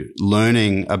to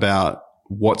learning about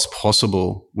what's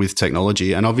possible with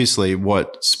technology, and obviously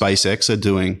what SpaceX are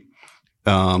doing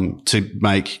to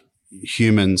make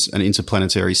humans an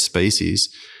interplanetary species,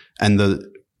 and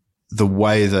the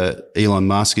way that Elon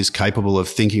Musk is capable of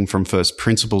thinking from first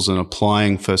principles and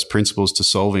applying first principles to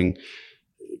solving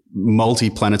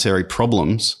multi-planetary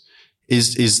problems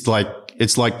is like,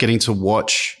 it's like getting to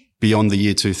watch Beyond the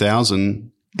Year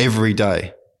 2000 every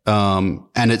day. And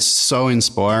it's so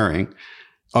inspiring.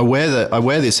 I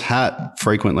wear this hat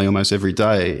frequently, almost every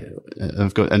day.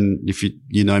 And if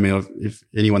you know me, if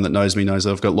anyone that knows me knows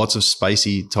that I've got lots of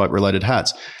spacey type related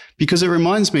hats, because it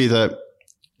reminds me that,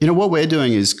 what we're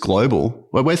doing is global.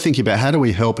 What we're thinking about, how do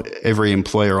we help every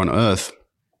employer on earth?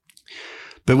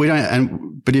 But we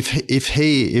don't, but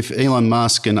if Elon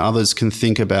Musk and others can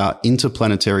think about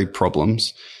interplanetary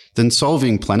problems, then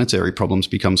solving planetary problems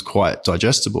becomes quite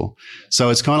digestible. So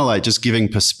it's kind of like just giving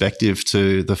perspective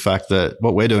to the fact that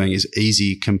what we're doing is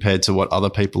easy compared to what other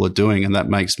people are doing. And that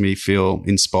makes me feel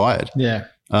inspired. Yeah.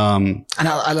 And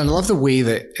I love the way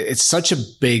that it's such a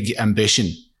big ambition,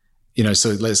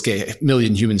 so let's get 1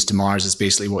 million humans to Mars is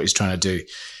basically what he's trying to do.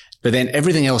 But then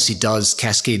everything else he does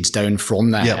cascades down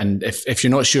from that. Yep. And if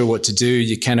you're not sure what to do,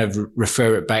 you kind of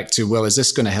refer it back to, well, is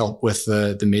this going to help with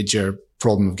the major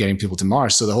problem of getting people to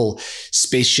Mars. So the whole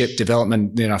spaceship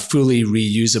development, fully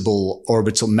reusable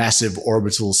massive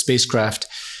orbital spacecraft,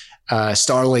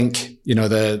 Starlink,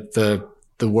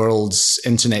 the world's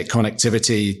internet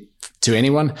connectivity to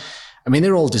anyone. I mean,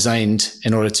 they're all designed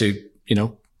in order to,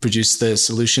 produce the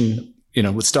solution.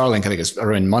 With Starlink, I think it's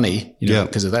around money,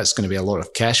 because that's going to be a lot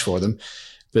of cash for them.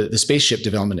 But the spaceship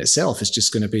development itself is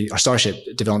just going to be, or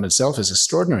Starship development itself is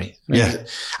extraordinary.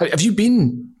 Have you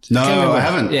been? No, I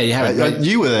haven't. Yeah, you haven't.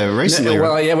 You were there recently.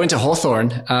 Well, I went to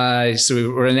Hawthorne. So we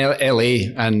were in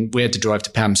LA and we had to drive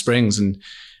to Palm Springs, and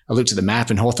I looked at the map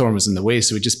and Hawthorne was in the way.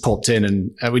 So we just popped in,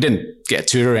 and we didn't get a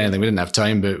tour or anything. We didn't have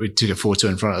time, but we took a photo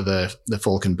in front of the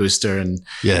Falcon booster, and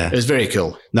it was very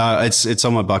cool. No, it's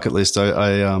on my bucket list.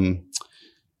 I'm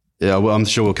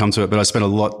sure we'll come to it, but I spent a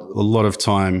lot of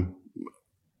time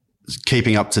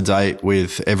keeping up to date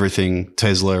with everything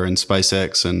Tesla and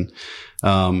SpaceX, and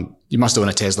you must own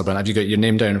a Tesla, but have you got your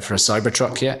name down for a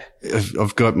Cybertruck yet?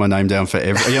 I've got my name down for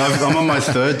every. I'm on my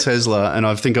third Tesla, and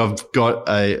I think I've got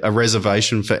a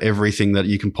reservation for everything that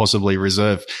you can possibly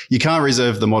reserve. You can't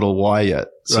reserve the Model Y yet,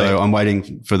 so I'm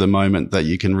waiting for the moment that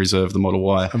you can reserve the Model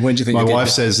Y. And when do you think my wife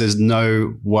says there's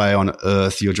no way on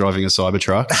earth you're driving a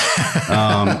Cybertruck?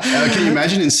 Can you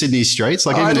imagine in Sydney streets,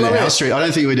 like even in our street? I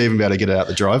don't think we'd even be able to get out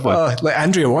the driveway. Like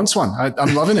Andrea wants one.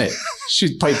 I'm loving it.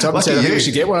 She piped up and said, "I think we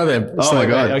should get one of them." It's my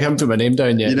God! I haven't put my name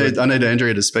down yet. I need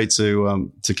Andrea to speak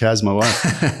to Kaz, my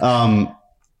wife. And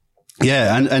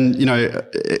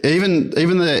even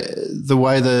the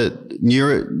way the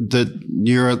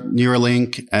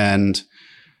Neuralink and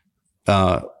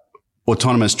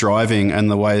autonomous driving, and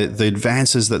the way the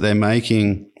advances that they're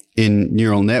making in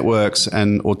neural networks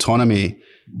and autonomy,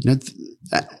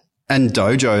 and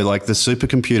Dojo, like the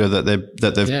supercomputer that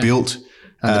they've built.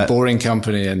 And the Boring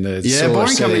Company and the Solar Boring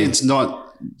City. Company, it's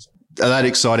not that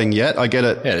exciting yet. I get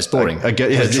it. Yeah, it's boring. I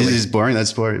get it is boring.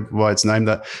 That's why it's named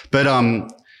that. But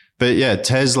yeah,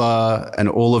 Tesla and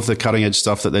all of the cutting edge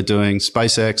stuff that they're doing,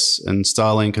 SpaceX and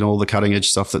Starlink and all the cutting edge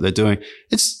stuff that they're doing,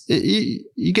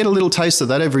 you get a little taste of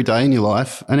that every day in your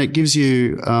life, and it gives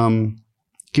you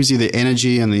the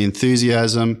energy and the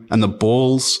enthusiasm and the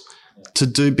balls to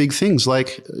do big things.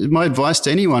 Like, my advice to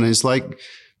anyone is, like,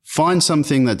 find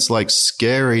something that's like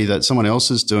scary that someone else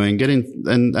is doing, get in,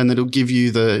 and it'll give you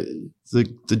the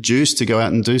juice to go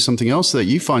out and do something else that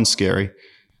you find scary.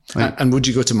 And would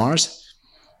you go to Mars?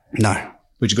 No.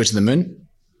 Would you go to the moon?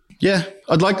 Yeah,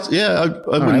 I'd like. Yeah, I wouldn't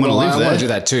want to live there. I want to do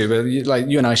that too, but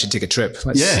you and I should take a trip.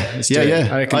 Let's do it.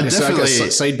 I reckon I'd definitely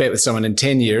a side bet with someone in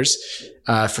 10 years.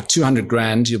 For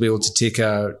 $200,000, you'll be able to take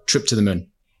a trip to the moon.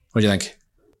 What do you think?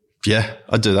 Yeah,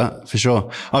 I'd do that for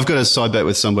sure. I've got a side bet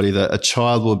with somebody that a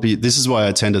child will be. This is why I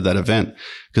attended that event,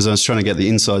 because I was trying to get the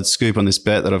inside scoop on this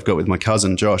bet that I've got with my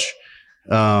cousin Josh,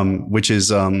 which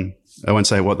is I won't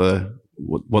say what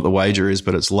the wager is,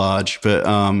 but it's large. But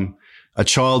a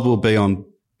child will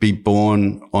be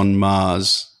born on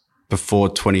Mars before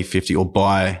 2050 or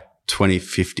by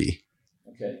 2050.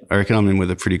 Okay. I reckon I'm in with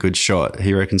a pretty good shot.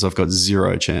 He reckons I've got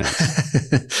zero chance.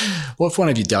 What if one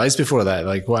of you dies before that?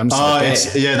 Like, what happens to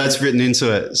the bet? That's written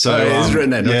into it. So it is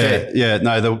written in. Okay. Yeah.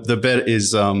 No, the bet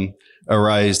is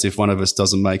erased if one of us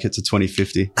doesn't make it to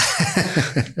 2050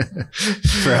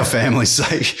 for our family's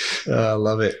sake. I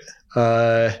love it.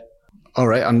 All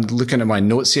right. I'm looking at my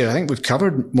notes here. I think we've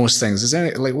covered most things. Is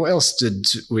there what else did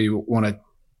we want to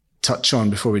touch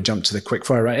on before we jump to the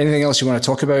quickfire round? Anything else you want to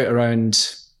talk about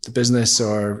around the business,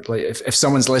 or like if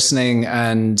someone's listening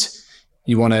and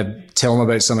you want to tell them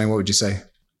about something, what would you say?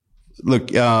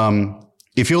 Look,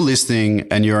 if you're listening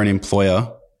and you're an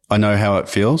employer, I know how it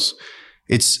feels.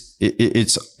 It's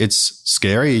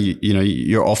scary.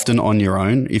 You're often on your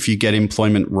own. If you get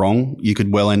employment wrong, you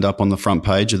could well end up on the front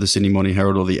page of the Sydney Morning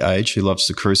Herald or the Age, who loves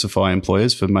to crucify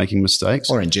employers for making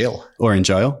mistakes. Or in jail.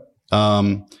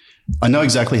 I know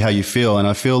exactly how you feel, and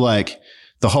I feel like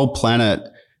the whole planet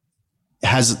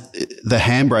has the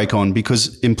handbrake on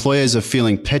because employers are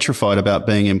feeling petrified about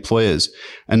being employers.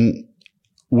 And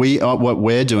what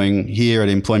we're doing here at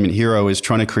Employment Hero is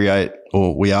trying to create,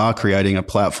 or we are creating, a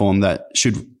platform that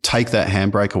should take that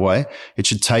handbrake away. It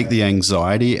should take the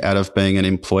anxiety out of being an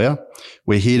employer.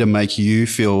 We're here to make you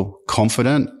feel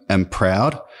confident and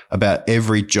proud about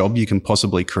every job you can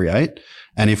possibly create.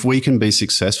 And if we can be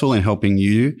successful in helping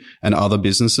you and other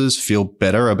businesses feel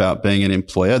better about being an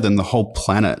employer, then the whole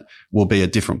planet will be a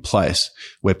different place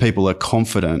where people are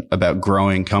confident about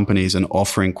growing companies and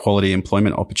offering quality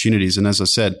employment opportunities. And as I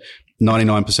said,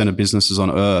 99% of businesses on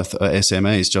earth are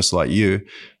SMEs, just like you.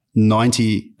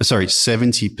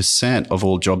 70% of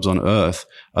all jobs on earth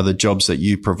are the jobs that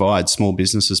you provide, small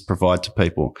businesses provide to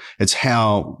people. It's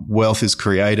how wealth is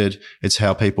created. It's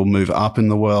how people move up in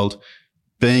the world.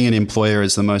 Being an employer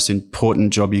is the most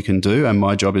important job you can do, and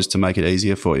my job is to make it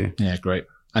easier for you. Yeah, great.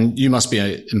 And you must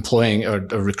be employing or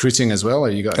recruiting as well, or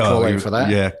you got a call out for that?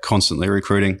 Yeah, constantly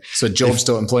recruiting. So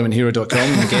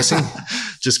jobs.employmenthero.com, I'm guessing?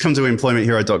 Just come to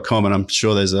employmenthero.com and I'm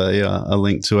sure there's a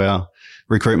link to our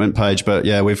recruitment page. But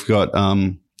yeah, we've got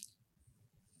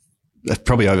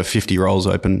probably over 50 roles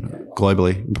open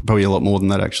globally, probably a lot more than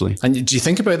that actually. And do you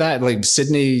think about that, like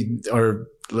Sydney, or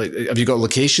like, have you got a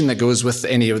location that goes with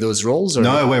any of those roles? Or?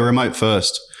 No, we're remote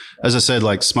first. As I said,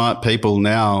 like smart people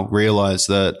now realize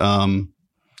that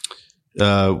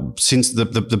since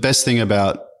the best thing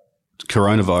about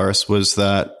coronavirus was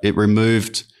that it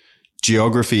removed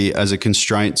geography as a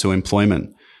constraint to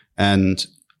employment. And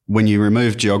when you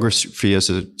remove geography as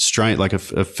a constraint, like a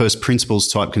first principles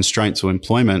type constraint to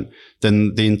employment,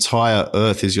 then the entire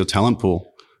earth is your talent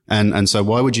pool. And so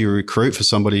why would you recruit for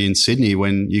somebody in Sydney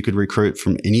when you could recruit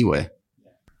from anywhere?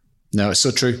 No, it's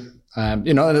so true.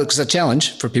 It's a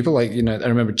challenge for people. Like, I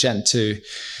remember chatting to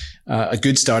a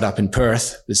good startup in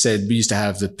Perth that said we used to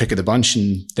have the pick of the bunch,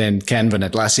 and then Canva and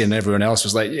Atlassian and everyone else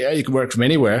was like, yeah, you can work from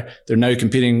anywhere. They're now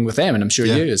competing with them, and I'm sure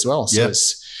you as well. So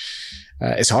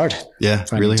it's hard. Yeah,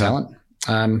 really talent.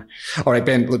 All right,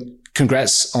 Ben, look,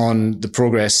 congrats on the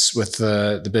progress with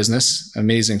the business.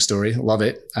 Amazing story. Love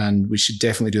it. And we should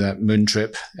definitely do that moon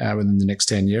trip within the next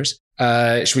 10 years.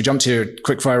 Should we jump to your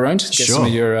quick fire round? Get some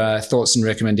of your thoughts and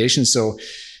recommendations. So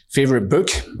favorite book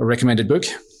or recommended book?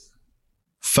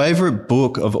 Favorite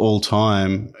book of all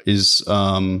time is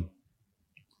Long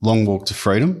Walk to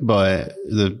Freedom by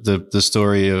the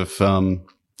story of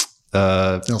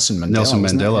Nelson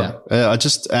Mandela. Yeah.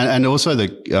 And also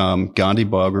the Gandhi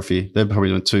biography. They're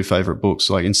probably my two favorite books,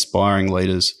 like inspiring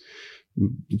leaders,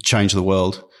 change the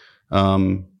world.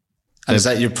 And is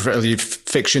that your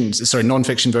fiction? Sorry,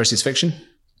 non-fiction versus fiction?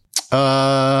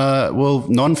 Well,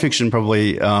 non-fiction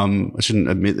probably. I shouldn't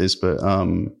admit this, but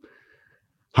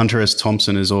Hunter S.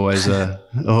 Thompson is always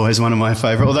one of my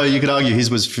favorite. Although you could argue his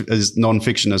was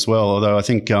non-fiction as well. Although I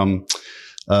think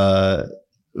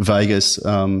Vegas,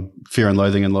 Fear and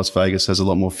Loathing in Las Vegas has a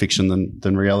lot more fiction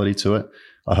than reality to it,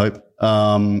 I hope.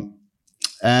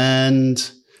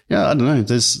 And yeah, I don't know.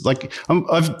 There's like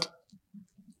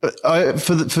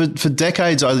for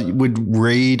decades I would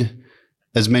read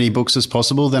as many books as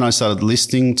possible. Then I started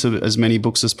listening to as many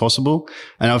books as possible.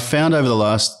 And I've found over the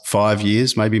last 5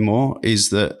 years, maybe more,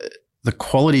 is that the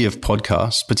quality of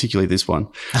podcasts, particularly this one,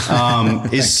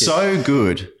 is so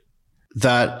good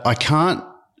that I can't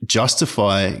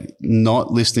justify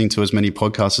not listening to as many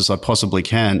podcasts as I possibly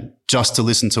can just to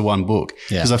listen to one book.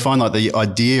 Because I find like the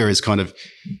idea is kind of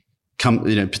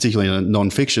particularly in a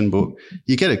non-fiction book,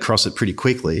 you get across it pretty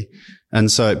quickly. And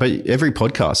so, but every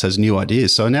podcast has new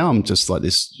ideas. So now I'm just like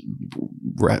this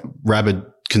rabid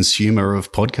consumer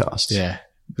of podcasts. Yeah.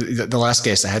 The last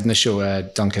guest I had in the show,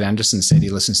 Duncan Anderson, said he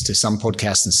listens to some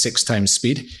podcasts in 6 times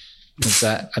speed.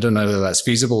 I don't know whether that's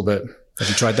feasible, but have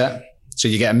you tried that? So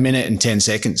you get a minute and 10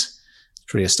 seconds. It's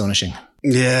pretty astonishing.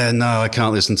 Yeah, no, I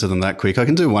can't listen to them that quick. I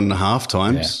can do 1.5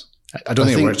 times. Yeah. I don't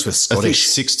think it works with Scottish.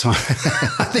 I think 6 times.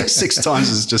 I think 6 times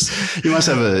is just, you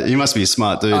must be a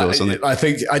smart dude or something. I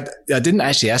think I didn't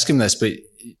actually ask him this, but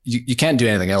you can't do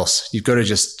anything else. You've got to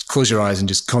just close your eyes and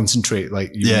just concentrate.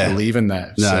 Like you believe in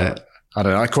that. No. So, I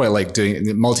don't know. I quite like doing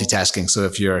multitasking. So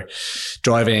if you're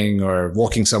driving or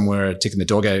walking somewhere, taking the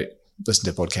dog out, listen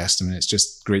to a podcast. I mean, it's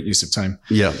just great use of time.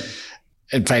 Yeah.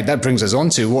 In fact, that brings us on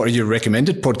to what are your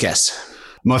recommended podcasts?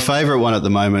 My favorite one at the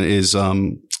moment is,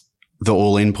 the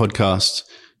All In podcast.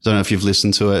 Don't know if you've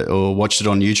listened to it or watched it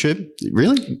on YouTube.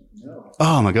 Really? No.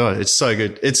 Oh my God. It's so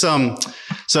good. It's, so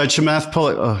Chamath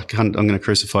Pollock, I'm going to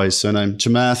crucify his surname.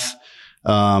 Chamath,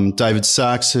 David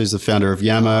Sachs, who's the founder of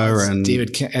Yammer, and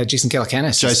Jason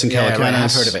Calacanis. Calacanis. Right,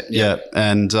 I've heard of it. Yeah.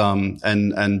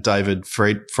 And David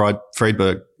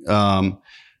Friedberg,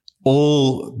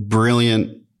 all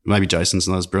brilliant. Maybe Jason's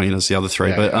not as brilliant as the other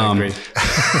three, but I agree.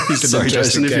 Sorry,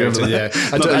 Jason, if you're ever I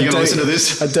doubt you're going to listen to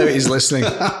this. I doubt he's listening.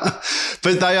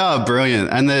 But they are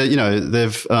brilliant, and they're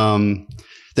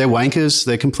they're wankers,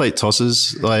 they're complete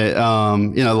tossers, like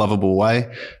lovable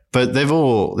way. But they've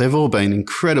all been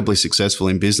incredibly successful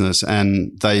in business,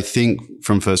 and they think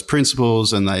from first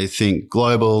principles, and they think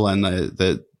global, and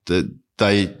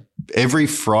they every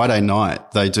Friday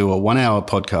night they do a 1-hour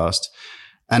podcast,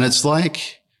 and it's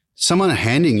like someone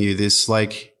handing you this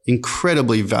like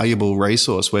incredibly valuable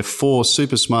resource where 4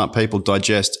 super smart people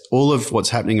digest all of what's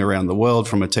happening around the world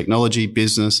from a technology,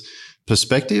 business,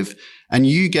 perspective, and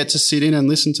you get to sit in and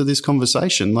listen to this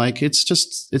conversation. Like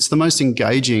it's the most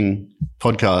engaging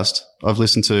podcast I've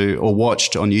listened to or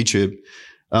watched on YouTube.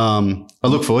 I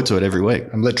look forward to it every week.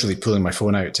 I'm literally pulling my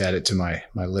phone out to add it to my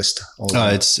list.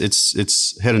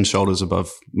 It's head and shoulders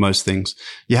above most things.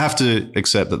 You have to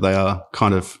accept that they are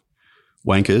kind of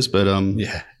wankers, but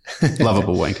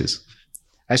lovable wankers.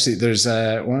 Actually, there's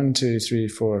 1, 2, 3,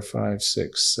 4, 5,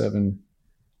 6, 7,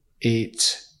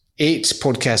 8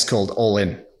 podcasts called All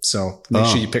In. So make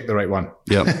sure you pick the right one.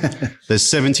 Yeah. There's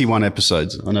 71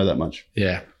 episodes. I know that much.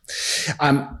 Yeah.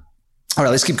 All right,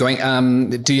 let's keep going.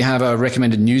 Do you have a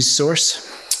recommended news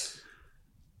source?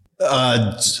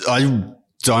 I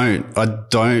don't. I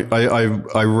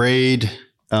read,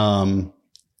 I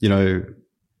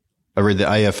read the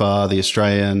AFR, the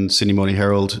Australian, Sydney Morning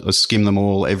Herald. I skim them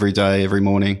all every day, every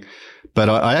morning. But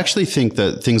I actually think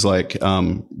that things like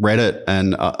Reddit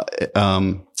and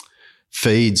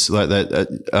feeds like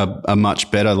that are much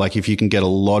better. Like if you can get a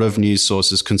lot of news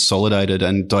sources consolidated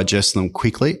and digest them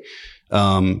quickly,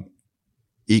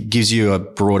 it gives you a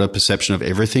broader perception of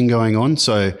everything going on.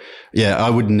 So yeah, I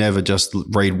would never just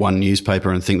read one newspaper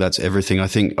and think that's everything. I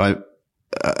think I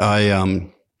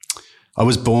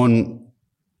was born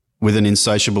with an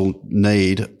insatiable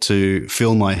need to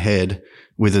fill my head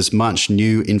with as much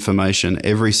new information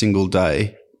every single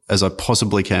day as I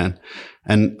possibly can.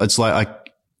 And it's like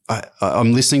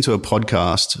I'm listening to a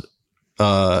podcast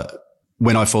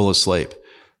when I fall asleep.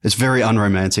 It's very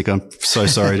unromantic. I'm so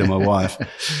sorry to my wife.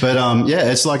 But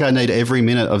it's like I need every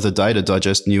minute of the day to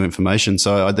digest new information.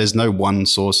 So there's no one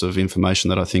source of information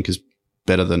that I think is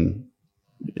better than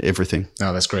everything.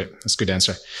 Oh, that's great. That's a good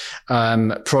answer.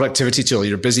 Productivity tool.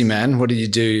 You're a busy man. What do you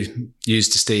use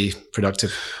to stay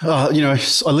productive? I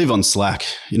live on Slack.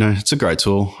 It's a great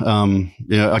tool.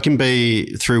 I can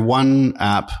be through one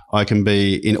app. I can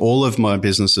be in all of my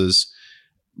businesses,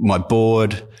 my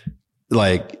board,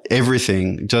 like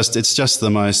everything. It's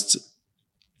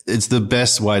the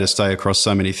best way to stay across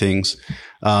so many things.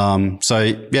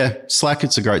 Slack,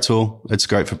 it's a great tool. It's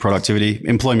great for productivity.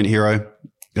 Employment Hero,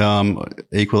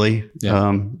 equally,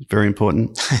 very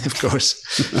important. Of course.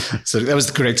 So that was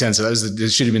the correct answer. It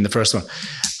should have been the first one. Do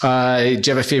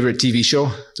you have a favorite TV show?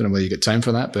 Don't know whether you got time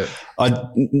for that, but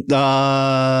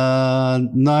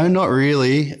no, not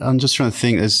really. I'm just trying to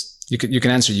think. You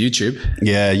can answer YouTube.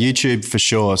 Yeah, YouTube for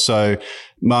sure. So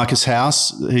Marcus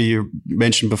House, who you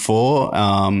mentioned before,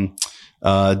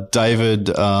 David.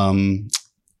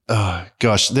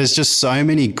 There's just so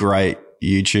many great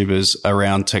YouTubers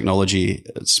around technology,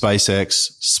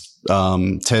 SpaceX,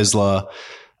 Tesla,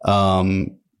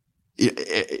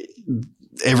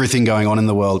 everything going on in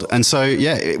the world. And so,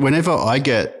 whenever I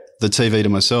get the TV to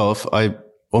myself, I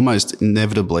almost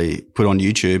inevitably put on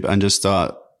YouTube and just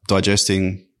start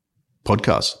digesting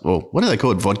podcasts. Or what do they call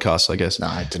it? Vodcasts, I guess. No,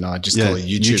 I don't know. I just call it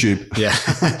YouTube. Yeah.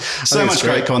 So much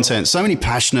great content. So many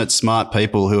passionate, smart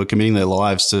people who are committing their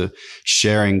lives to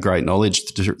sharing great knowledge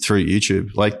through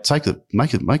YouTube. Like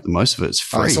make the most of it. It's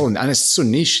free. And it's so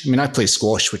niche. I mean, I play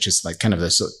squash, which is like kind of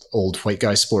this old white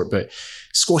guy sport, but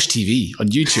squash TV on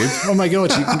YouTube. Oh my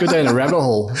God. You can go down a rabbit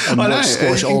hole and watch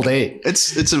squash all day.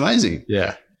 It's amazing.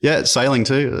 Yeah. Yeah. Sailing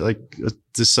too. Like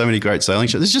there's so many great sailing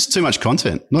shows. There's just too much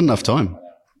content. Not enough time.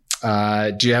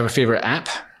 Do you have a favorite app?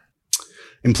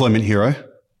 Employment Hero.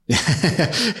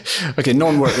 Okay,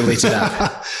 non-work related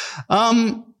app.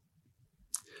 No,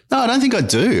 I don't think I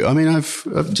do. I mean,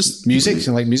 I've just music.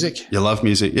 You like music? You love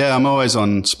music. Yeah, I'm always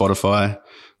on Spotify.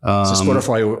 So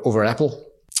Spotify over Apple?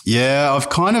 Yeah, I've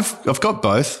got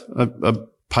both. I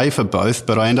pay for both,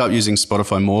 but I end up using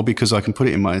Spotify more because I can put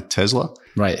it in my Tesla.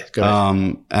 Right. Got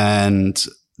it. And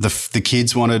the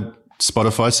kids wanted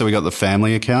Spotify, so we got the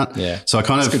family account. Yeah. So I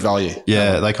kind of good value.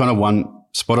 Yeah, they kind of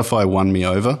Spotify won me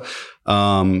over.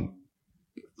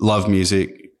 Love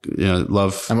music,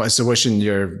 love. And so what's in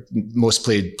your most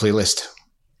played playlist?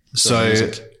 So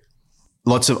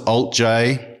lots of Alt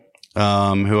J, who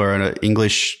are an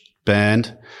English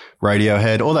band,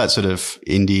 Radiohead, all that sort of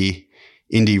indie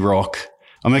rock.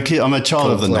 I'm a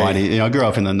child of the 90s. I grew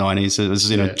up in the 90s. It was,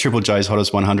 Triple J's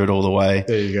Hottest 100 all the way.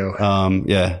 There you go.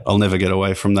 I'll never get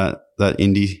away from that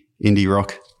indie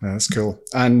rock. Oh, that's cool.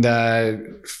 And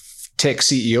tech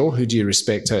CEO, who do you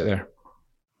respect out there?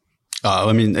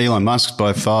 Elon Musk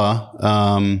by far.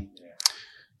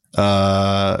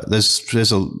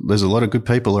 There's a lot of good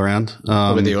people around.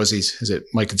 What about the Aussies? Is it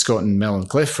Mike and Scott and Mel and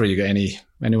Cliff, or you got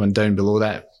anyone down below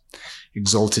that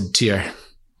exalted tier?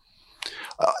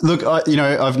 Look,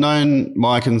 I've known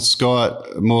Mike and Scott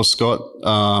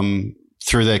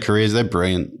through their careers. They're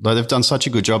brilliant. They've done such a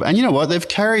good job. And you know what? I've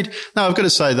got to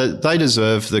say that they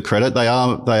deserve the credit. They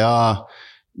are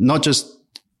not just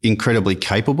incredibly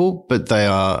capable, but they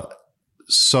are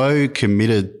so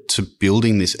committed to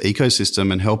building this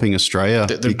ecosystem and helping Australia.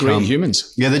 They're great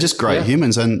humans. Yeah, they're just great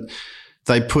humans. And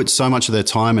they put so much of their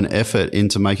time and effort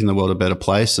into making the world a better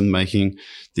place and making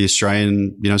the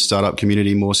Australian, startup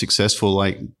community more successful.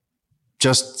 Like,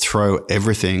 just throw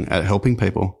everything at helping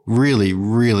people. Really,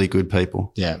 really good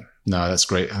people. Yeah. No, that's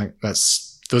great. I think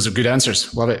those are good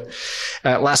answers. Love it.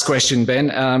 Last question,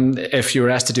 Ben. If you were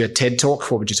asked to do a TED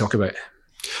Talk, what would you talk about?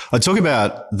 I'd talk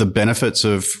about the benefits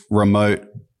of remote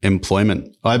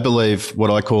employment. I believe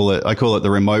I call it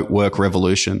the remote work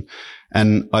revolution.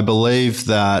 And I believe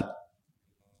that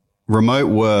remote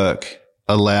work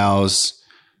allows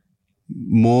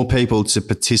more people to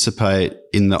participate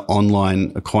in the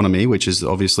online economy, which is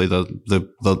obviously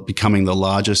the becoming the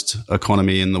largest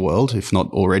economy in the world, if not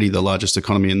already the largest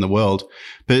economy in the world.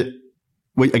 But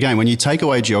again, when you take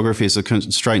away geography as a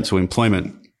constraint to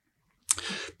employment,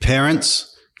 parents,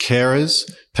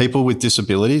 carers, people with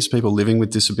disabilities, people living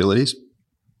with disabilities,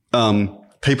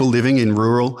 people living in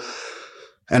rural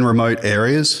and remote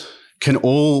areas can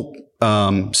all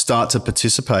start to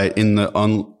participate in the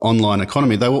online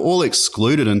economy. They were all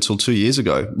excluded until 2 years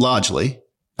ago, largely.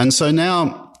 And so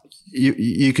now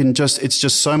you can it's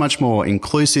just so much more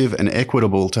inclusive and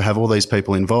equitable to have all these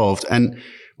people involved. And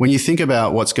when you think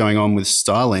about what's going on with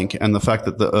Starlink and the fact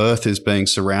that the Earth is being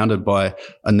surrounded by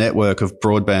a network of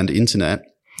broadband internet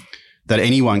that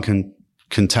anyone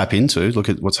can tap into, look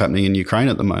at what's happening in Ukraine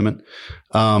at the moment.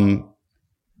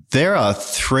 There are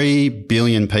 3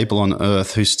 billion people on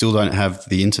Earth who still don't have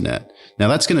the internet. Now,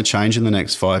 that's going to change in the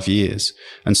next 5 years.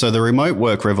 And so the remote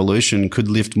work revolution could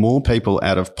lift more people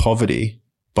out of poverty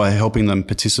by helping them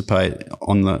participate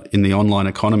in the online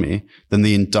economy than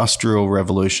the industrial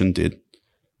revolution did.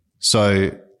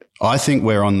 So I think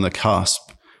we're on the cusp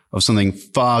of something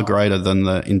far greater than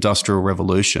the industrial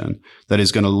revolution that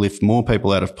is going to lift more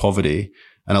people out of poverty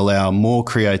and allow more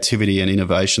creativity and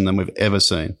innovation than we've ever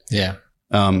seen. Yeah.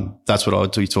 That's what I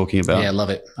would be talking about. Yeah, I love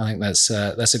it. I think that's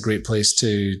a great place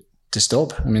to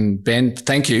stop. I mean, Ben,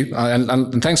 thank you.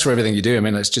 And thanks for everything you do. I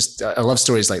mean, I love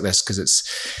stories like this because it's,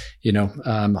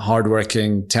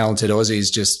 hardworking, talented Aussies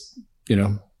just,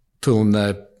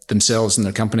 pulling themselves and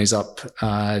their companies up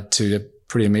to a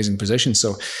pretty amazing position.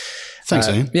 So thanks,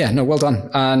 Ian. Yeah, no, well done.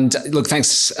 And look,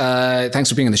 thanks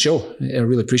for being on the show. I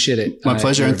really appreciate it. My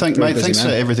pleasure. And thanks for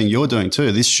everything you're doing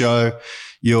too. This show,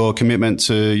 your commitment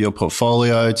to your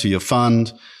portfolio, to your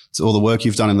fund, to all the work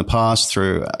you've done in the past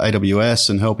through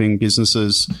AWS and helping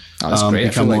businesses that's great.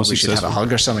 become more we successful. Should have a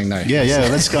hug or something now. Yeah,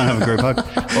 let's go and have a group hug.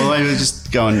 Or maybe we'll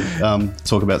just go and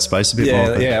talk about space a bit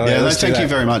more. Thank you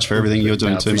very much for everything you're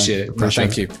doing too. Appreciate it.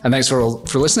 Thank you. And thanks for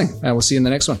listening. We'll see you in the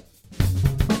next one.